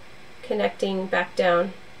connecting back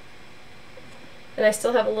down. And I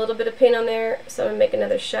still have a little bit of paint on there, so I'm going to make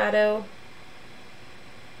another shadow.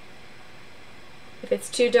 If it's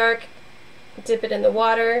too dark, dip it in the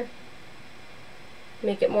water.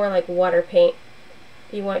 Make it more like water paint.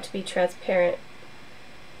 You want it to be transparent.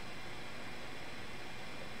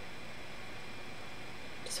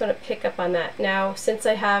 Just want to pick up on that. Now, since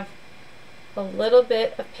I have a little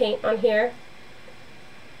bit of paint on here,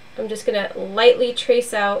 I'm just going to lightly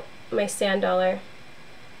trace out my sand dollar.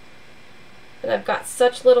 And I've got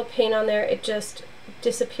such little paint on there, it just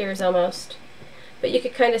disappears almost. But you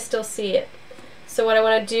could kind of still see it. So what I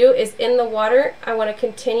want to do is in the water, I want to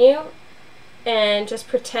continue and just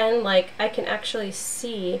pretend like I can actually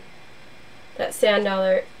see that sand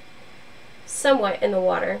dollar somewhat in the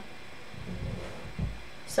water.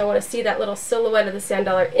 So I want to see that little silhouette of the sand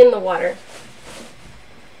dollar in the water.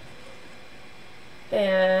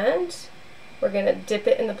 And we're going to dip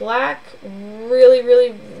it in the black,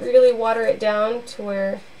 really water it down to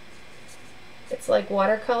where it's like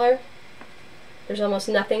watercolor. There's almost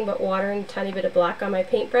nothing but water and a tiny bit of black on my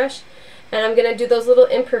paintbrush. And I'm going to do those little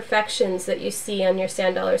imperfections that you see on your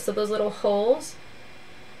sand dollar. So those little holes,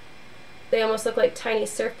 they almost look like tiny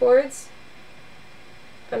surfboards.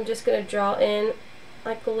 I'm just going to draw in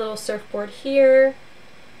like a little surfboard here,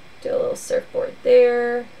 do a little surfboard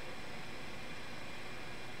there,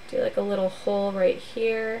 do like a little hole right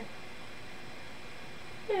here,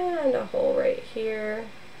 and a hole right here.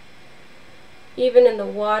 Even in the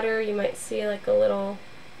water, you might see like a little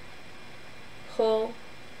hole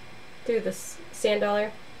through the sand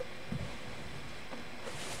dollar.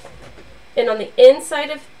 And on the inside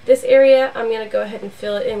of this area, I'm going to go ahead and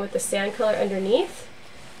fill it in with the sand color underneath.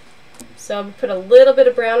 So I'm going to put a little bit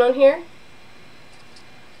of brown on here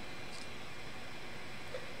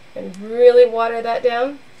and really water that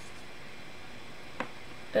down.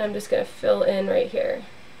 And I'm just going to fill in right here.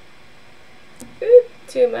 Ooh,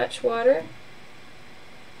 too much water.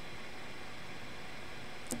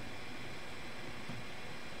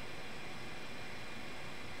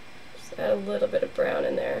 Just add a little bit of brown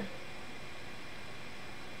in there.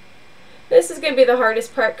 This is going to be the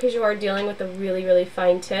hardest part because you are dealing with a really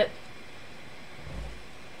fine tip.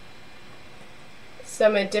 So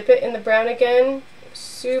I'm going to dip it in the brown again,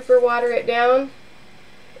 super water it down,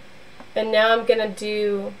 and now I'm going to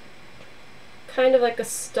do kind of like a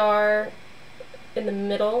star in the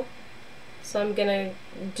middle. So I'm going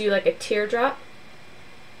to do like a teardrop,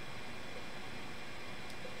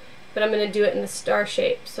 but I'm going to do it in the star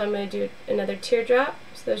shape. So I'm going to do another teardrop,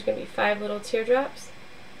 so there's going to be 5 little teardrops.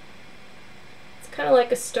 It's kind of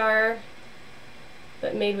like a star,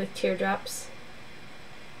 but made with teardrops.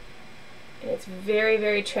 And it's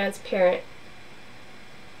very transparent.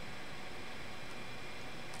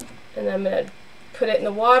 And I'm going to put it in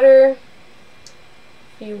the water.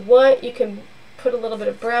 If you want, you can put a little bit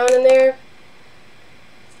of brown in there.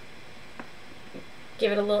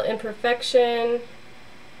 Give it a little imperfection.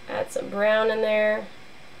 Add some brown in there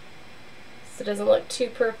so it doesn't look too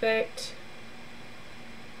perfect.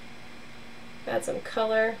 Add some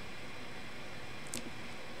color.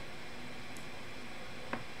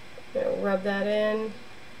 I'm going to rub that in.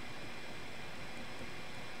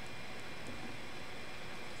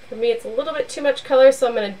 For me, it's a little bit too much color, so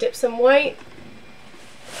I'm going to dip some white.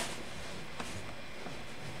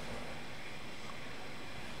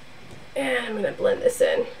 And I'm going to blend this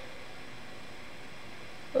in.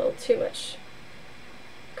 A little too much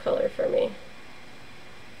color for me.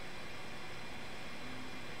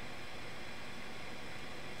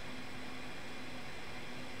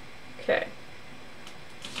 Okay.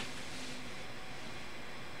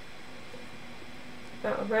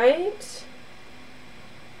 All right.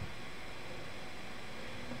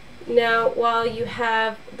 Now, while you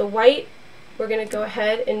have the white, we're going to go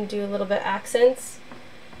ahead and do a little bit of accents.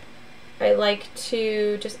 I like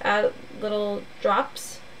to just add little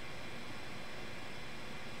drops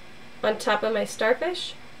on top of my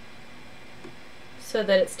starfish so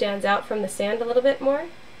that it stands out from the sand a little bit more.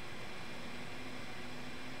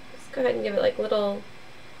 Just go ahead and give it like little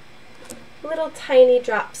tiny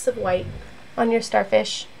drops of white on your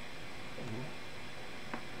starfish.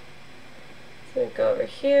 So go over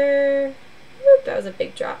here. Oop, that was a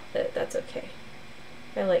big drop, but that's okay.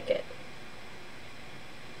 I like it.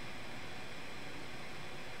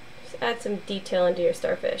 Just add some detail into your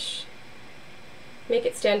starfish. Make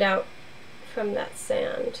it stand out from that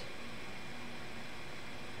sand.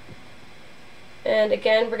 And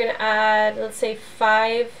again, we're going to add, let's say,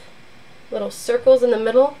 5 little circles in the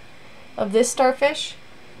middle of this starfish.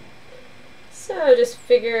 So just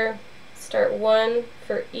figure, start 1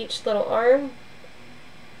 for each little arm.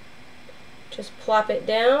 Just plop it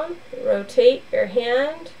down, rotate your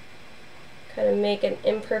hand, kind of make an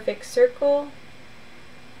imperfect circle.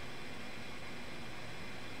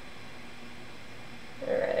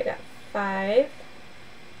 Alright, I got 5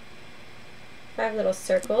 little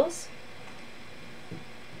circles.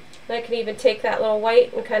 And I can even take that little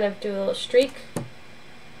white and kind of do a little streak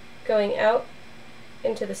going out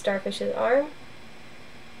into the starfish's arm.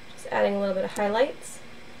 Just adding a little bit of highlights.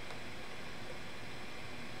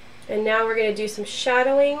 And now we're going to do some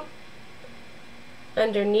shadowing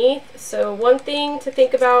underneath. So one thing to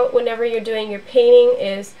think about whenever you're doing your painting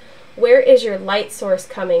is, where is your light source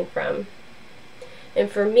coming from? And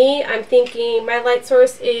for me, I'm thinking my light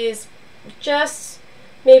source is just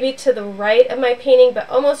maybe to the right of my painting, but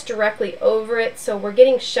almost directly over it. So we're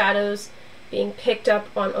getting shadows being picked up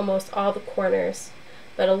on almost all the corners,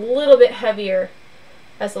 but a little bit heavier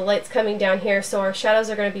as the light's coming down here. So our shadows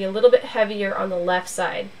are going to be a little bit heavier on the left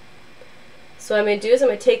side. So what I'm going to do is I'm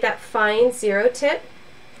going to take that fine 0 tip,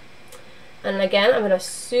 and again I'm going to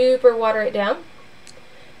super water it down,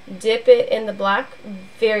 dip it in the black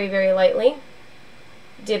very, very lightly,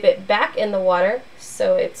 dip it back in the water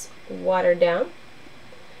so it's watered down,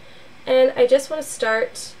 and I just want to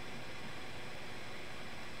start,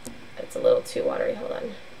 it's a little too watery, hold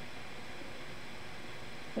on,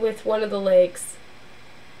 with one of the legs.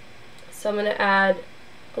 So I'm going to add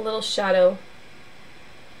a little shadow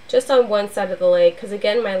just on one side of the leg, because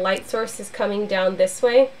again my light source is coming down this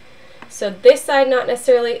way. So this side not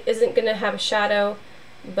necessarily isn't going to have a shadow,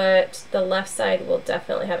 but the left side will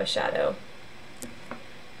definitely have a shadow.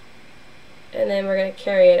 And then we're going to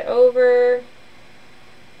carry it over,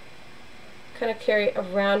 kind of carry it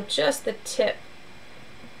around just the tip,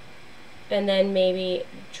 and then maybe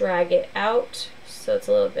drag it out so it's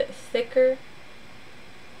a little bit thicker,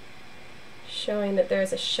 showing that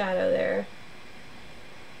there's a shadow there.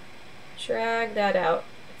 Drag that out.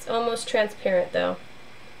 It's almost transparent though.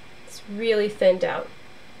 It's really thinned out.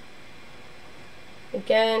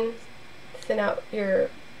 Again, thin out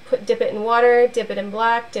your, dip it in water, dip it in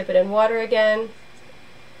black, dip it in water again,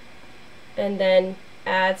 and then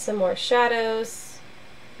add some more shadows.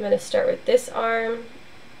 I'm going to start with this arm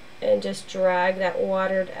and just drag that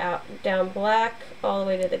watered out down black all the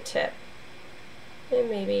way to the tip,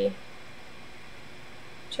 and maybe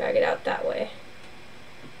drag it out that way,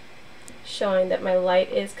 showing that my light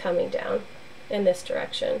is coming down in this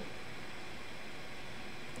direction.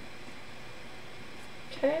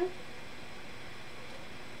 Okay,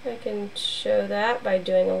 I can show that by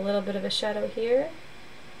doing a little bit of a shadow here.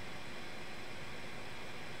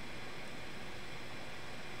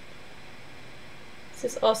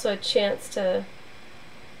 This is also a chance to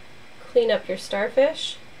clean up your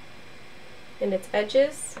starfish and its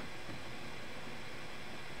edges.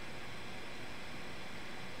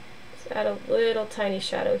 Just add a little tiny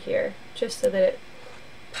shadow here, just so that it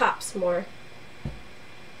pops more.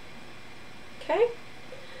 Okay.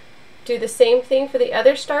 Do the same thing for the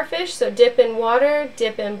other starfish, so dip in water,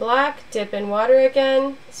 dip in black, dip in water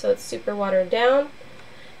again, so it's super watered down,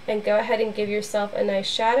 and go ahead and give yourself a nice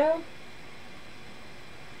shadow.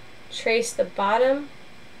 Trace the bottom,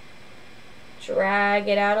 drag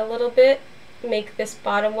it out a little bit, make this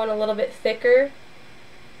bottom one a little bit thicker.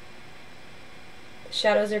 The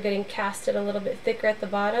shadows are getting casted a little bit thicker at the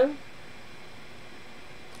bottom.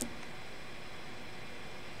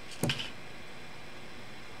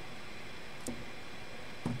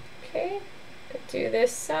 Okay, do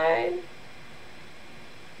this side.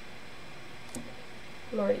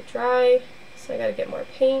 I'm already dry, so I gotta get more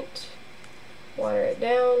paint, water it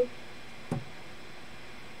down,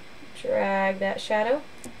 drag that shadow.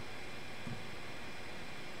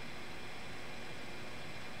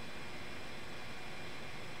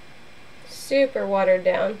 super watered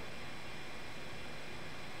down.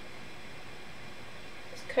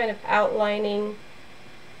 Just kind of outlining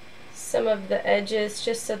some of the edges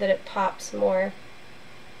just so that it pops more.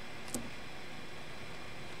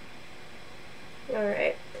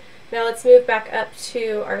 Alright, now let's move back up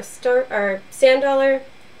to our sand dollar.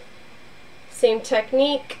 Same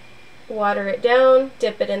technique, water it down,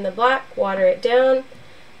 dip it in the black, water it down,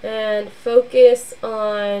 and focus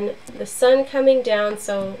on the sun coming down,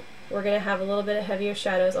 so we're going to have a little bit of heavier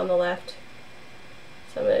shadows on the left.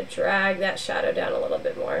 So I'm going to drag that shadow down a little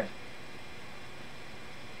bit more.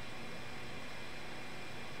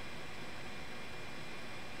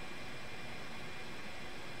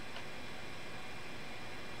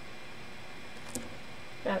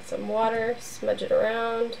 Add some water, smudge it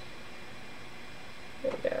around.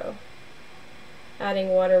 There we go. Adding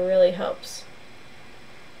water really helps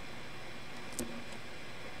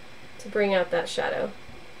to bring out that shadow.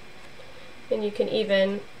 And you can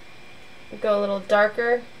even go a little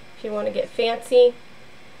darker if you want to get fancy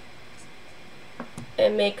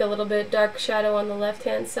and make a little bit dark shadow on the left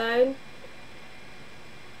hand side.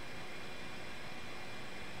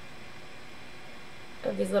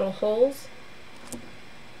 Of these little holes,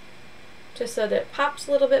 just so that it pops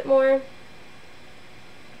a little bit more.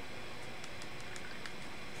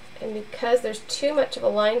 And because there's too much of a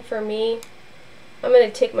line for me, I'm going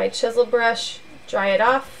to take my chisel brush, dry it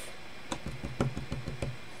off,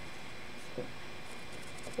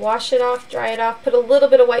 wash it off, dry it off, put a little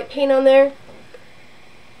bit of white paint on there,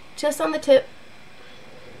 just on the tip.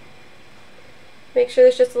 Make sure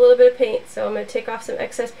there's just a little bit of paint, so I'm going to take off some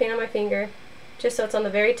excess paint on my finger, just so it's on the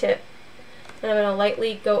very tip. And I'm going to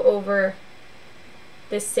lightly go over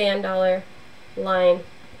this sand dollar line,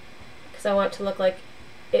 because I want it to look like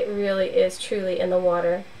it really is truly in the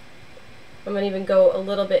water. I'm going to even go a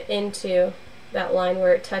little bit into that line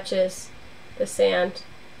where it touches the sand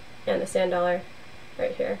and the sand dollar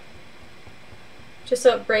right here, just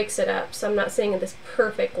so it breaks it up. So I'm not seeing this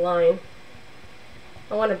perfect line.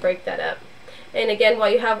 I want to break that up. And again, while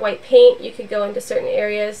you have white paint, you could go into certain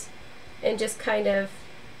areas and just kind of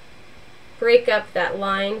break up that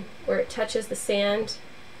line where it touches the sand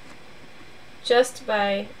just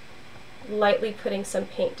by lightly putting some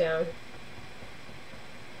paint down.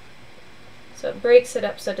 So it breaks it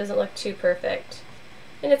up so it doesn't look too perfect.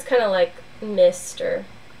 And it's kind of like mist or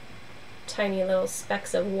tiny little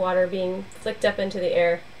specks of water being flicked up into the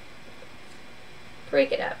air.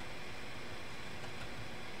 Break it up.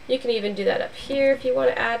 You can even do that up here if you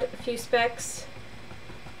want to add a few specks.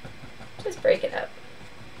 Just break it up.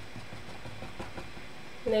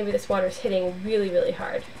 Maybe this water is hitting really, really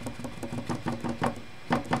hard.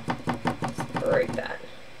 Just break that.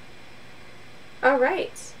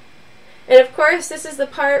 Alright. And of course, this is the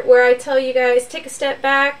part where I tell you guys, take a step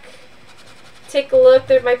back, take a look.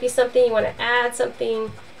 There might be something you want to add,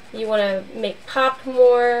 something you want to make pop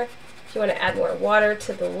more. If you want to add more water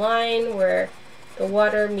to the line where the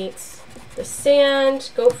water meets the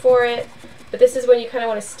sand, go for it. But this is when you kind of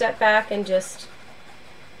want to step back and just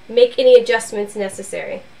make any adjustments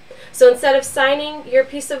necessary. So instead of signing your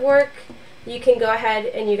piece of work, you can go ahead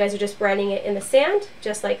and you guys are just writing it in the sand,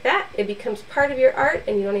 just like that. It becomes part of your art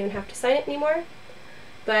and you don't even have to sign it anymore.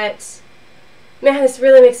 But man, this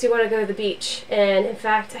really makes me want to go to the beach. And in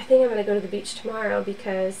fact, I think I'm going to go to the beach tomorrow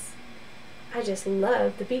because I just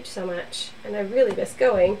love the beach so much. And I really miss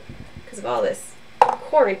going because of all this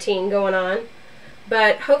quarantine going on.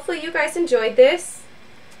 But hopefully you guys enjoyed this.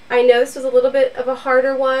 I know this was a little bit of a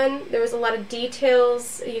harder one. There was a lot of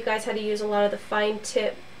details. You guys had to use a lot of the fine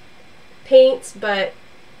tip paints, but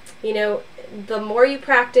you know, the more you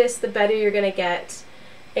practice, the better you're going to get.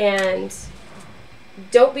 And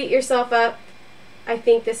don't beat yourself up. I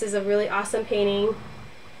think this is a really awesome painting.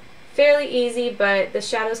 Fairly easy, but the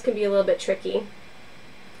shadows can be a little bit tricky.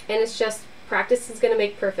 And it's just practice is going to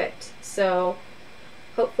make perfect. So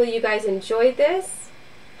hopefully you guys enjoyed this,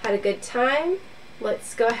 had a good time.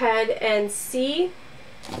 Let's go ahead and see.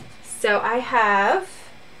 So I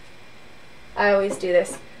always do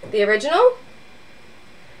this, the original,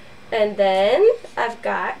 and then I've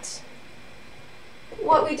got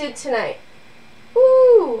what we did tonight.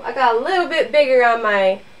 Ooh, I got a little bit bigger on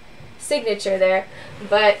my signature there,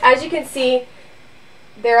 but as you can see,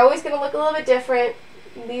 they're always going to look a little bit different.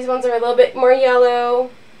 These ones are a little bit more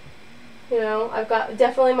yellow. You know, I've got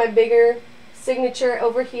definitely my bigger signature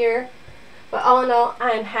over here. But all in all,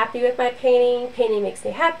 I'm happy with my painting. Painting makes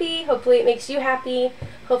me happy. Hopefully it makes you happy.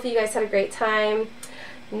 Hopefully you guys had a great time.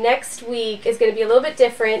 Next week is going to be a little bit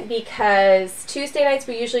different because Tuesday nights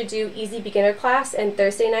we usually do easy beginner class and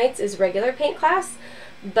Thursday nights is regular paint class.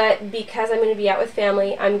 but because I'm going to be out with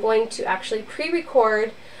family, I'm going to actually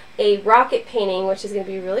pre-record a rocket painting, which is going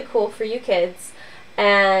to be really cool for you kids.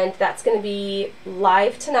 And that's going to be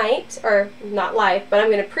live tonight, or not live, but I'm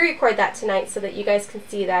going to pre-record that tonight so that you guys can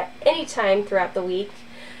see that anytime throughout the week.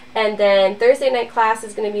 And then Thursday night class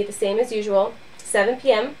is going to be the same as usual, 7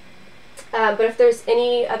 p.m. But if there's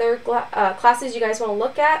any other classes you guys want to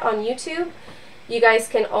look at on YouTube, you guys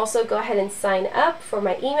can also go ahead and sign up for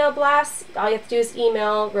my email blast. All you have to do is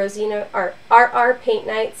email Rosina or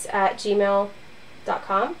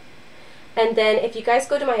rrpaintnights@gmail.com. And then if you guys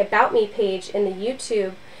go to my About Me page in the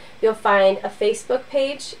YouTube, you'll find a Facebook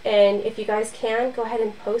page. And if you guys can, go ahead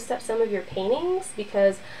and post up some of your paintings,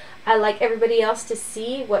 because I like everybody else to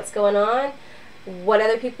see what's going on, what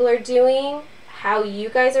other people are doing, how you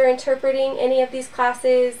guys are interpreting any of these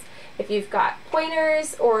classes. If you've got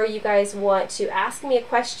pointers or you guys want to ask me a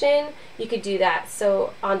question, you could do that.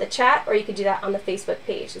 So on the chat, or you could do that on the Facebook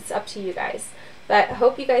page. It's up to you guys. But I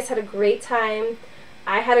hope you guys had a great time.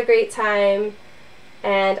 I had a great time,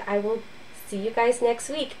 and I will see you guys next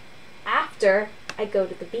week after I go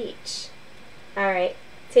to the beach. All right,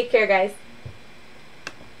 take care, guys.